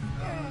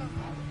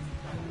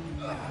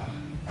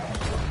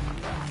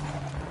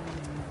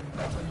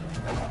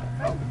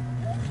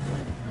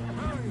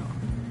 Mario!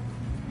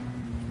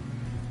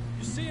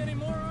 You see any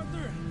more,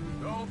 Arthur?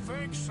 Don't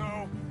think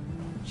so.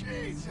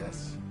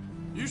 Jesus!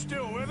 You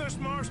still with us,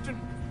 Marston?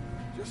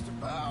 Just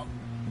about.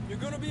 You're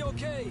gonna be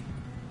okay.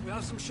 We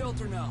have some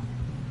shelter now.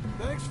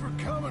 Thanks for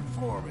coming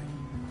for me.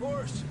 Of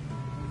course.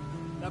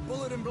 That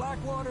bullet in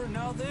Blackwater,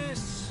 now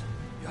this.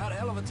 You had a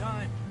hell of a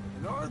time.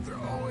 And Arthur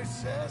always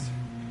says,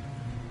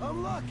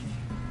 I'm lucky.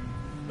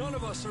 None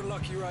of us are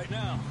lucky right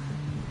now.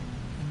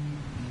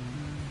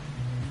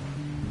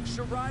 We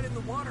should ride in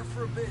the water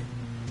for a bit.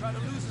 Try to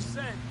lose a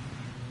scent.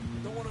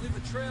 Don't want to leave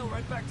a trail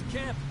right back to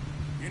camp.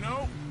 You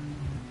know,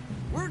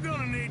 we're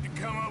gonna need to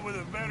come up with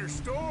a better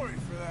story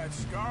for that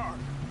scar.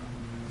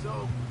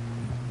 So,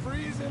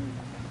 freezing,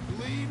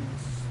 bleeding,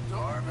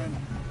 starving,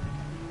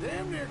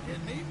 damn near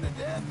getting eaten to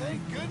death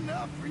ain't good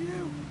enough for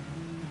you?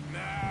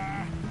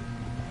 Nah,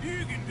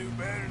 you can do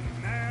better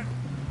than that.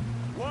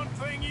 One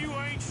thing you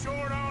ain't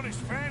short on is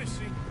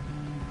fantasy.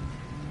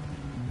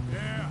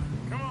 Yeah,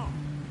 come on.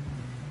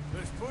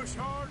 Let's push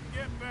hard and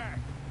get back.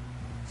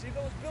 See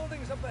those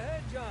buildings up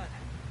ahead, John?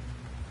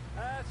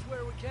 That's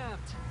where we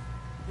camped.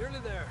 Nearly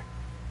there.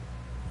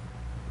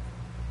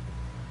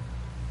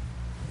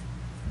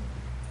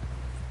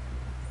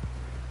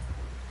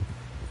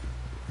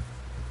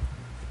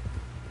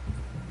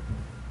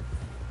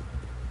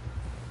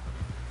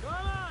 Come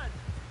on!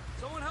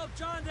 Someone help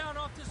John down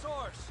off this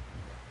horse.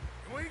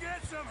 Can we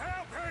get some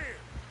help here?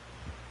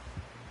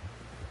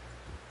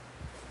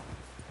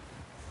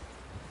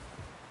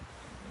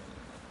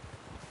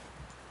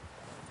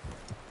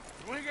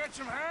 Can we get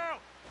some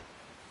help?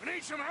 We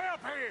need some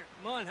help here.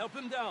 Come on, help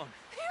him down.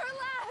 You're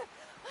alive!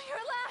 You're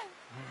alive!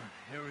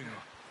 Here we go.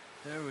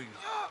 There we go.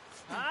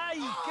 Ay,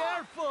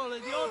 careful,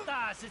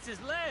 idiotas! It's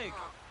his leg.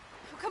 Oh,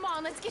 come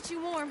on, let's get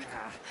you warm.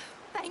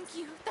 Thank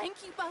you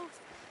both.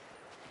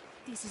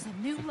 This is a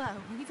new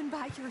low, even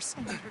by your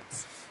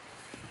standards.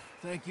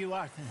 Thank you,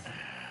 Arthur.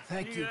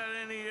 Thank you. You got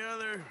any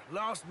other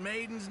lost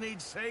maidens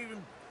need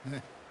saving?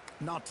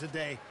 Not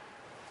today.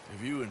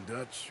 Have you and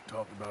Dutch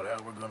talked about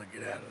how we're gonna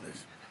get out of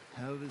this?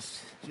 I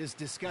was just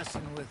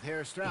discussing with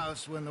Herr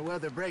Strauss when the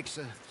weather breaks.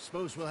 I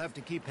suppose we'll have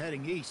to keep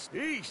heading east.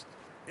 East?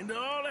 Into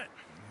all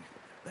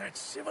that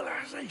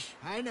civilization.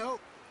 I know.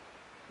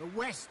 The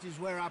west is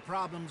where our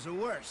problems are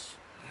worse.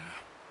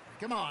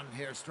 Come on,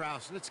 Herr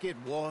Strauss, let's get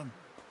warm.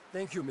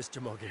 Thank you, Mr.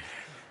 Morgan.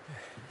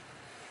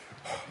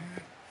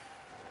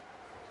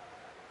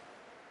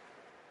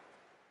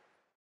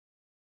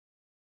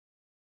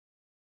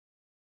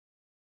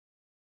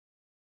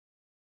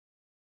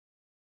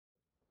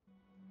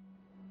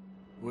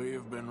 We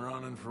have been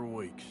running for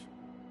weeks.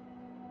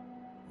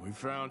 We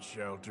found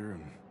shelter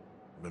and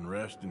been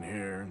resting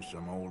here in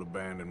some old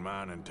abandoned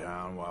mining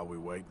town while we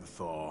wait the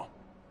thaw.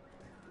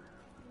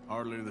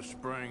 Hardly the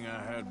spring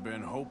I had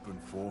been hoping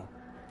for.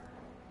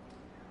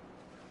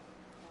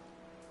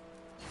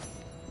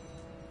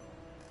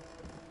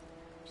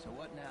 So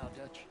what now,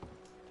 Dutch?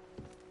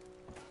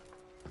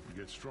 We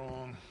get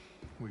strong,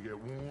 we get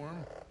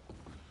warm,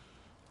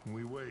 and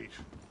we wait.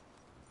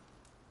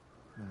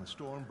 When the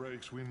storm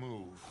breaks, we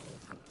move.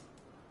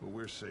 But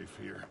we're safe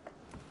here.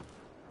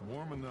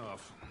 Warm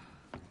enough.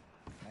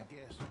 I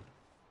guess.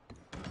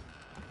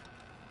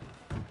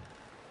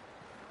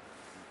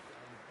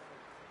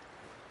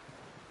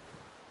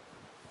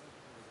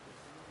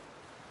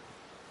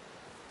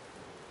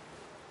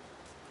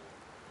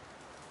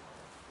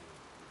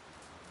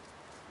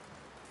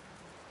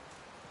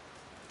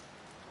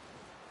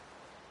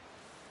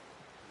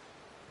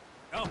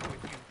 Up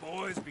with you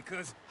boys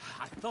because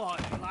I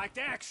thought you liked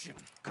action.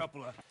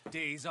 Couple of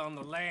days on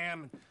the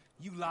lam, and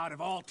you lot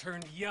have all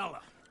turned yellow.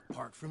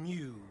 Apart from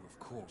you, of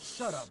course.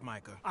 Shut up,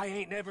 Micah. I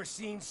ain't never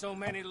seen so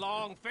many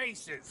long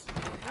faces.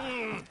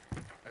 I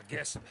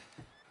guess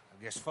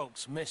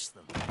folks miss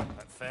them.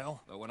 That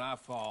fell. But when I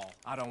fall,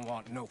 I don't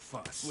want no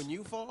fuss. When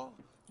you fall,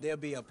 there'll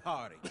be a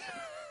party.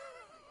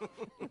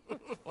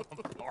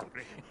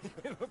 Party.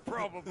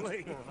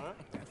 Probably.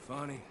 That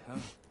funny, huh?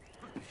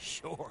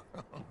 Sure.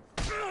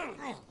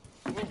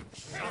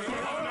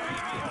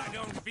 I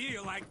don't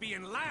feel like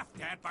being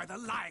laughed at by the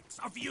likes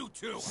of you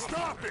two.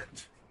 Stop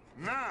it!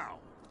 Now!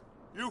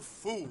 You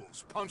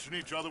fools punching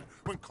each other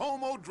when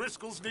Como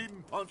Driscoll's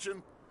needing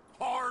punching.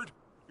 Hard.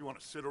 You want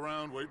to sit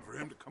around waiting for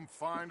him to come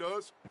find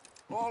us?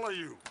 All of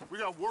you, we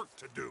got work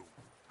to do.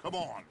 Come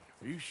on.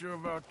 Are you sure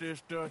about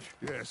this, Dutch?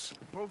 Yes.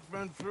 Folks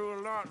been through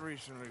a lot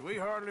recently. We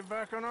hardly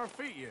back on our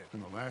feet yet.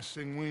 And the last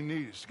thing we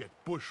need is to get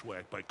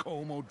bushwhacked by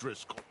Colm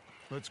O'Driscoll.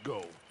 Let's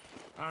go.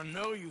 I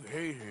know you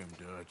hate him,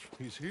 Dutch.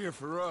 He's here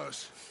for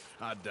us.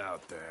 I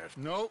doubt that.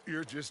 No,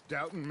 you're just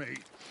doubting me.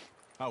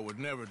 I would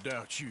never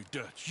doubt you,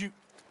 Dutch.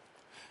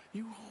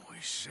 You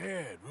always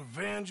said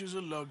revenge is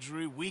a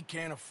luxury we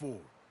can't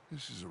afford.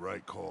 This is the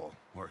right call,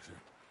 Arthur.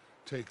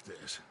 Take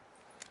this.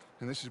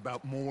 And this is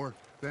about more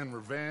than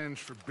revenge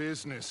for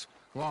business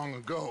long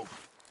ago.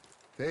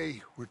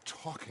 They were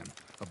talking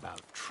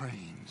about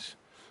trains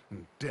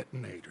and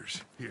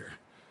detonators here.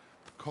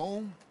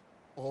 Colm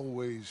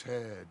always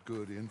had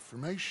good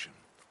information.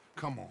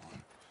 Come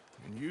on.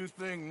 And you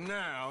think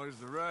now is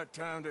the right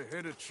time to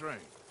hit a train?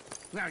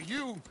 Now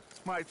you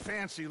might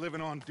fancy living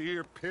on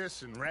deer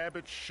piss and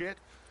rabbit shit.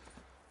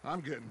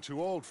 I'm getting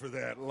too old for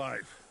that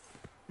life.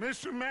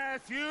 Mr.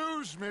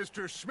 Matthews,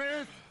 Mr.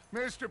 Smith,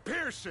 Mr.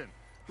 Pearson,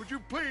 would you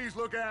please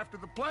look after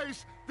the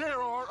place? There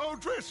are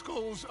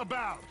O'Driscolls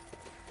about.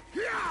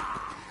 Yeah!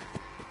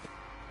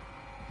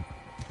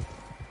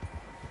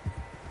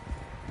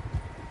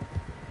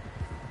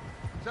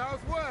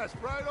 Southwest,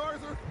 right,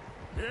 Arthur?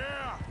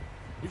 Yeah.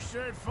 You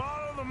should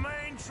follow the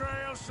main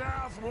trail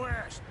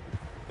southwest.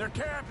 They're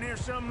camped near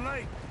some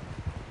lake.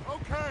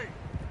 Okay,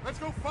 let's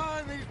go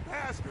find these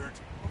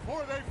bastards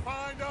before they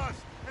find us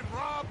and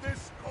rob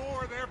this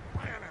score they're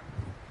planning.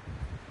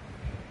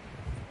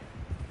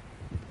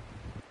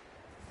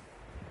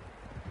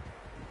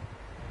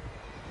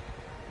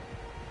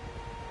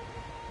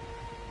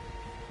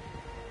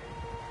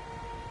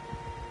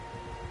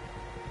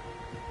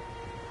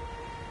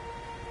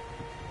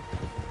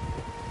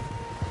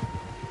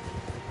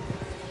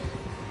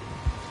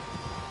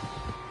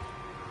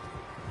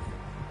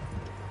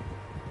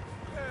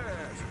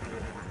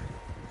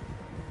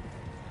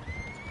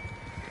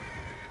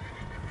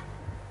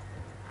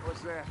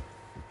 What's that?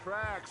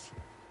 Tracks.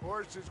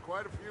 Horses,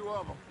 quite a few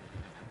of them.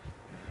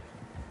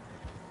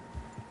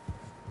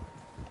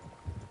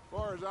 As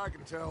far as I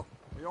can tell,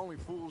 the only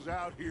fools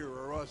out here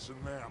are us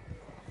and them.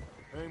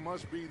 They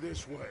must be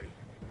this way.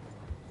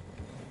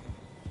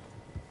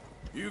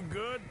 You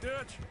good,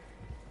 Dutch?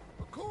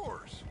 Of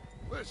course.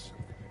 Listen,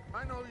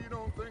 I know you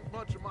don't think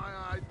much of my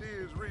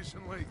ideas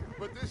recently,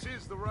 but this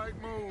is the right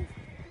move.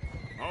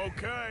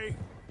 Okay.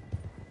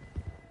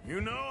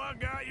 You know I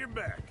got your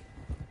back.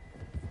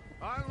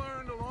 I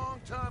learned a long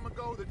time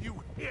ago that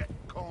you hit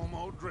Colm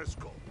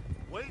O'Driscoll.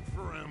 Wait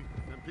for him,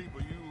 and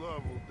people you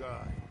love will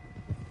die.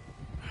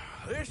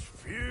 This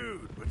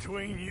feud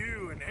between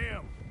you and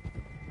him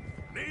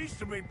needs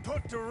to be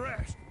put to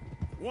rest,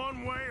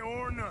 one way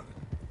or another.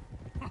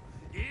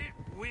 It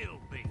will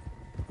be.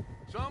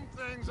 Some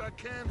things I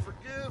can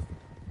forgive,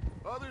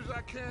 others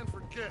I can't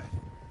forget.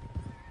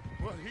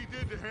 What he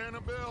did to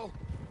Hannibal,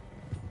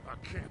 I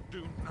can't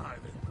do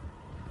neither.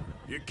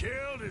 You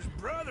killed his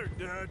brother,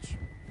 Dutch.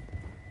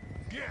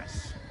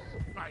 Yes,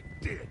 I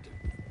did.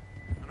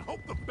 And I hope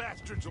the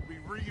bastards will be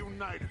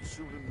reunited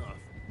soon enough.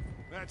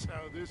 That's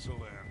how this'll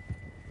end.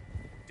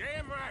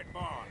 Damn right,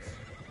 boss.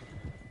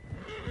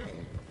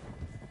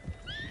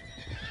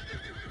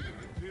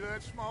 See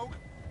that smoke?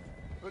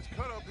 Let's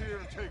cut up here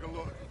and take a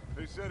look.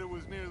 They said it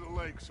was near the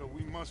lake, so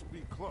we must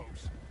be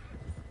close.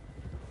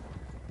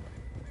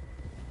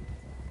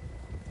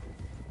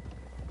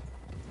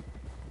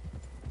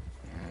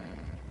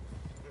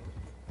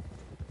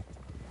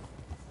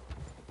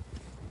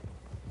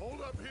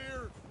 Hold up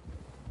here!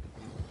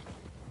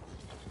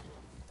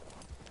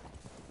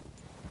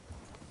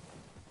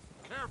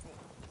 Careful!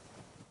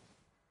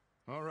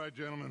 All right,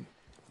 gentlemen.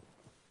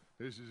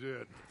 This is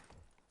it.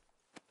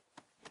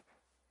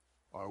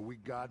 Are we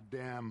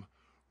goddamn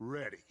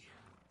ready?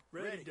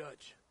 Ready,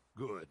 Dutch.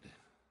 Good.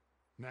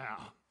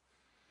 Now,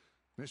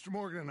 Mr.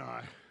 Morgan and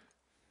I,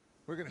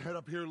 we're gonna head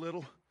up here a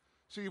little,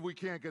 see if we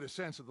can't get a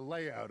sense of the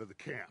layout of the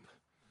camp.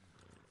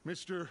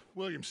 Mr.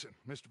 Williamson,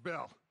 Mr.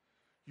 Bell,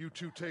 you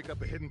two take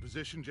up a hidden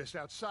position just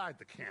outside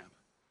the camp.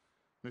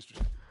 Mr.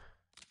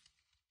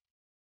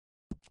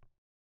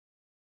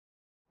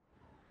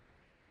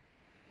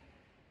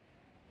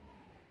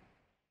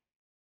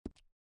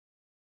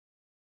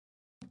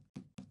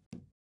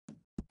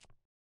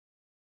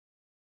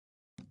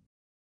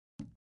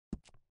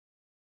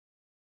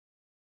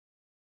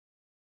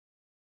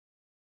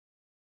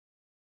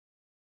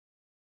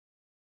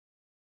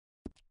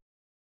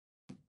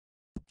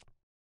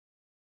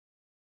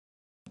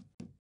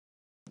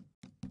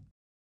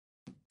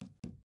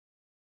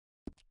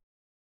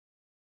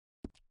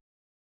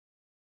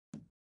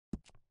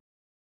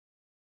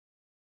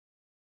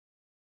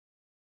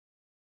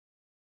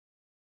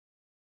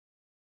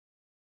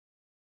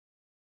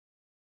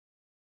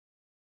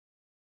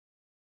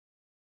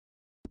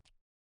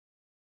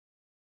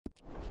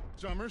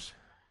 Summers,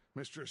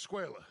 Mr.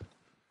 Escuela,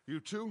 you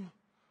two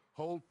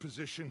hold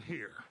position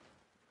here.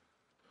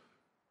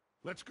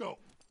 Let's go.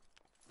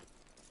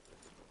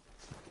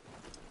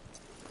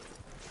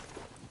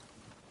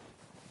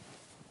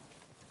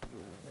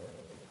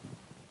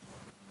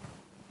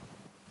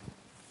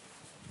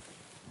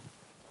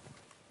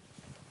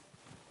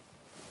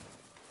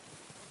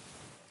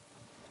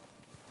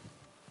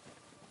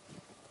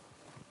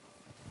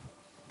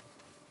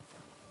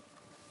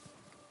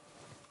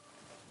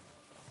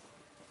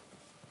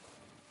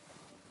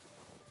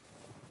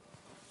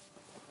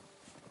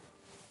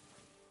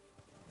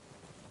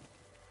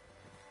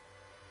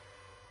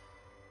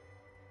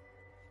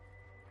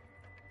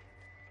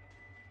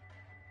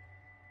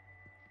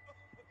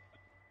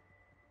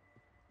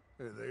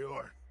 There they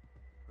are.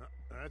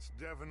 That's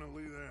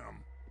definitely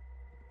them.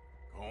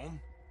 Home?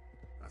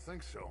 I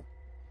think so.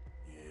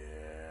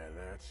 Yeah,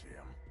 that's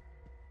him.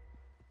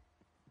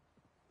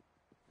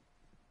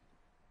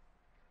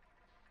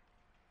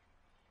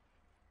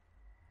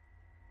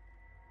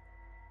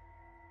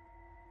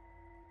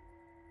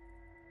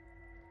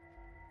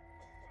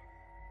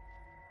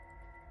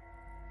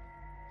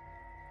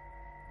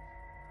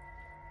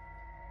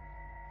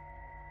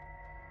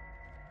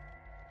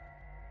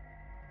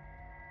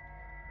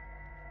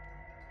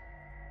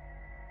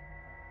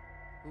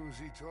 Who's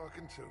he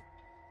talking to?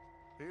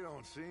 He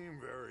don't seem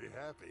very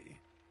happy.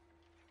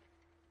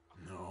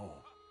 No.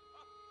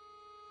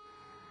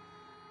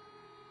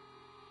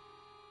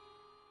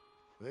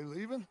 They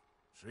leaving?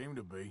 Seem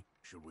to be.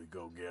 Should we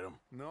go get them?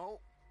 No.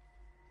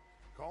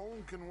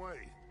 Colin can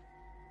wait.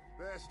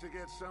 Best to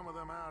get some of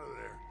them out of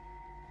there.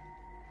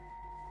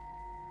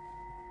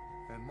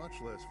 And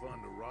much less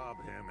fun to rob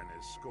him and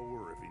his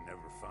score if he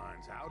never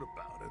finds out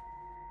about it.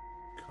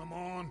 Come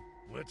on,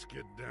 let's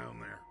get down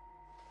there.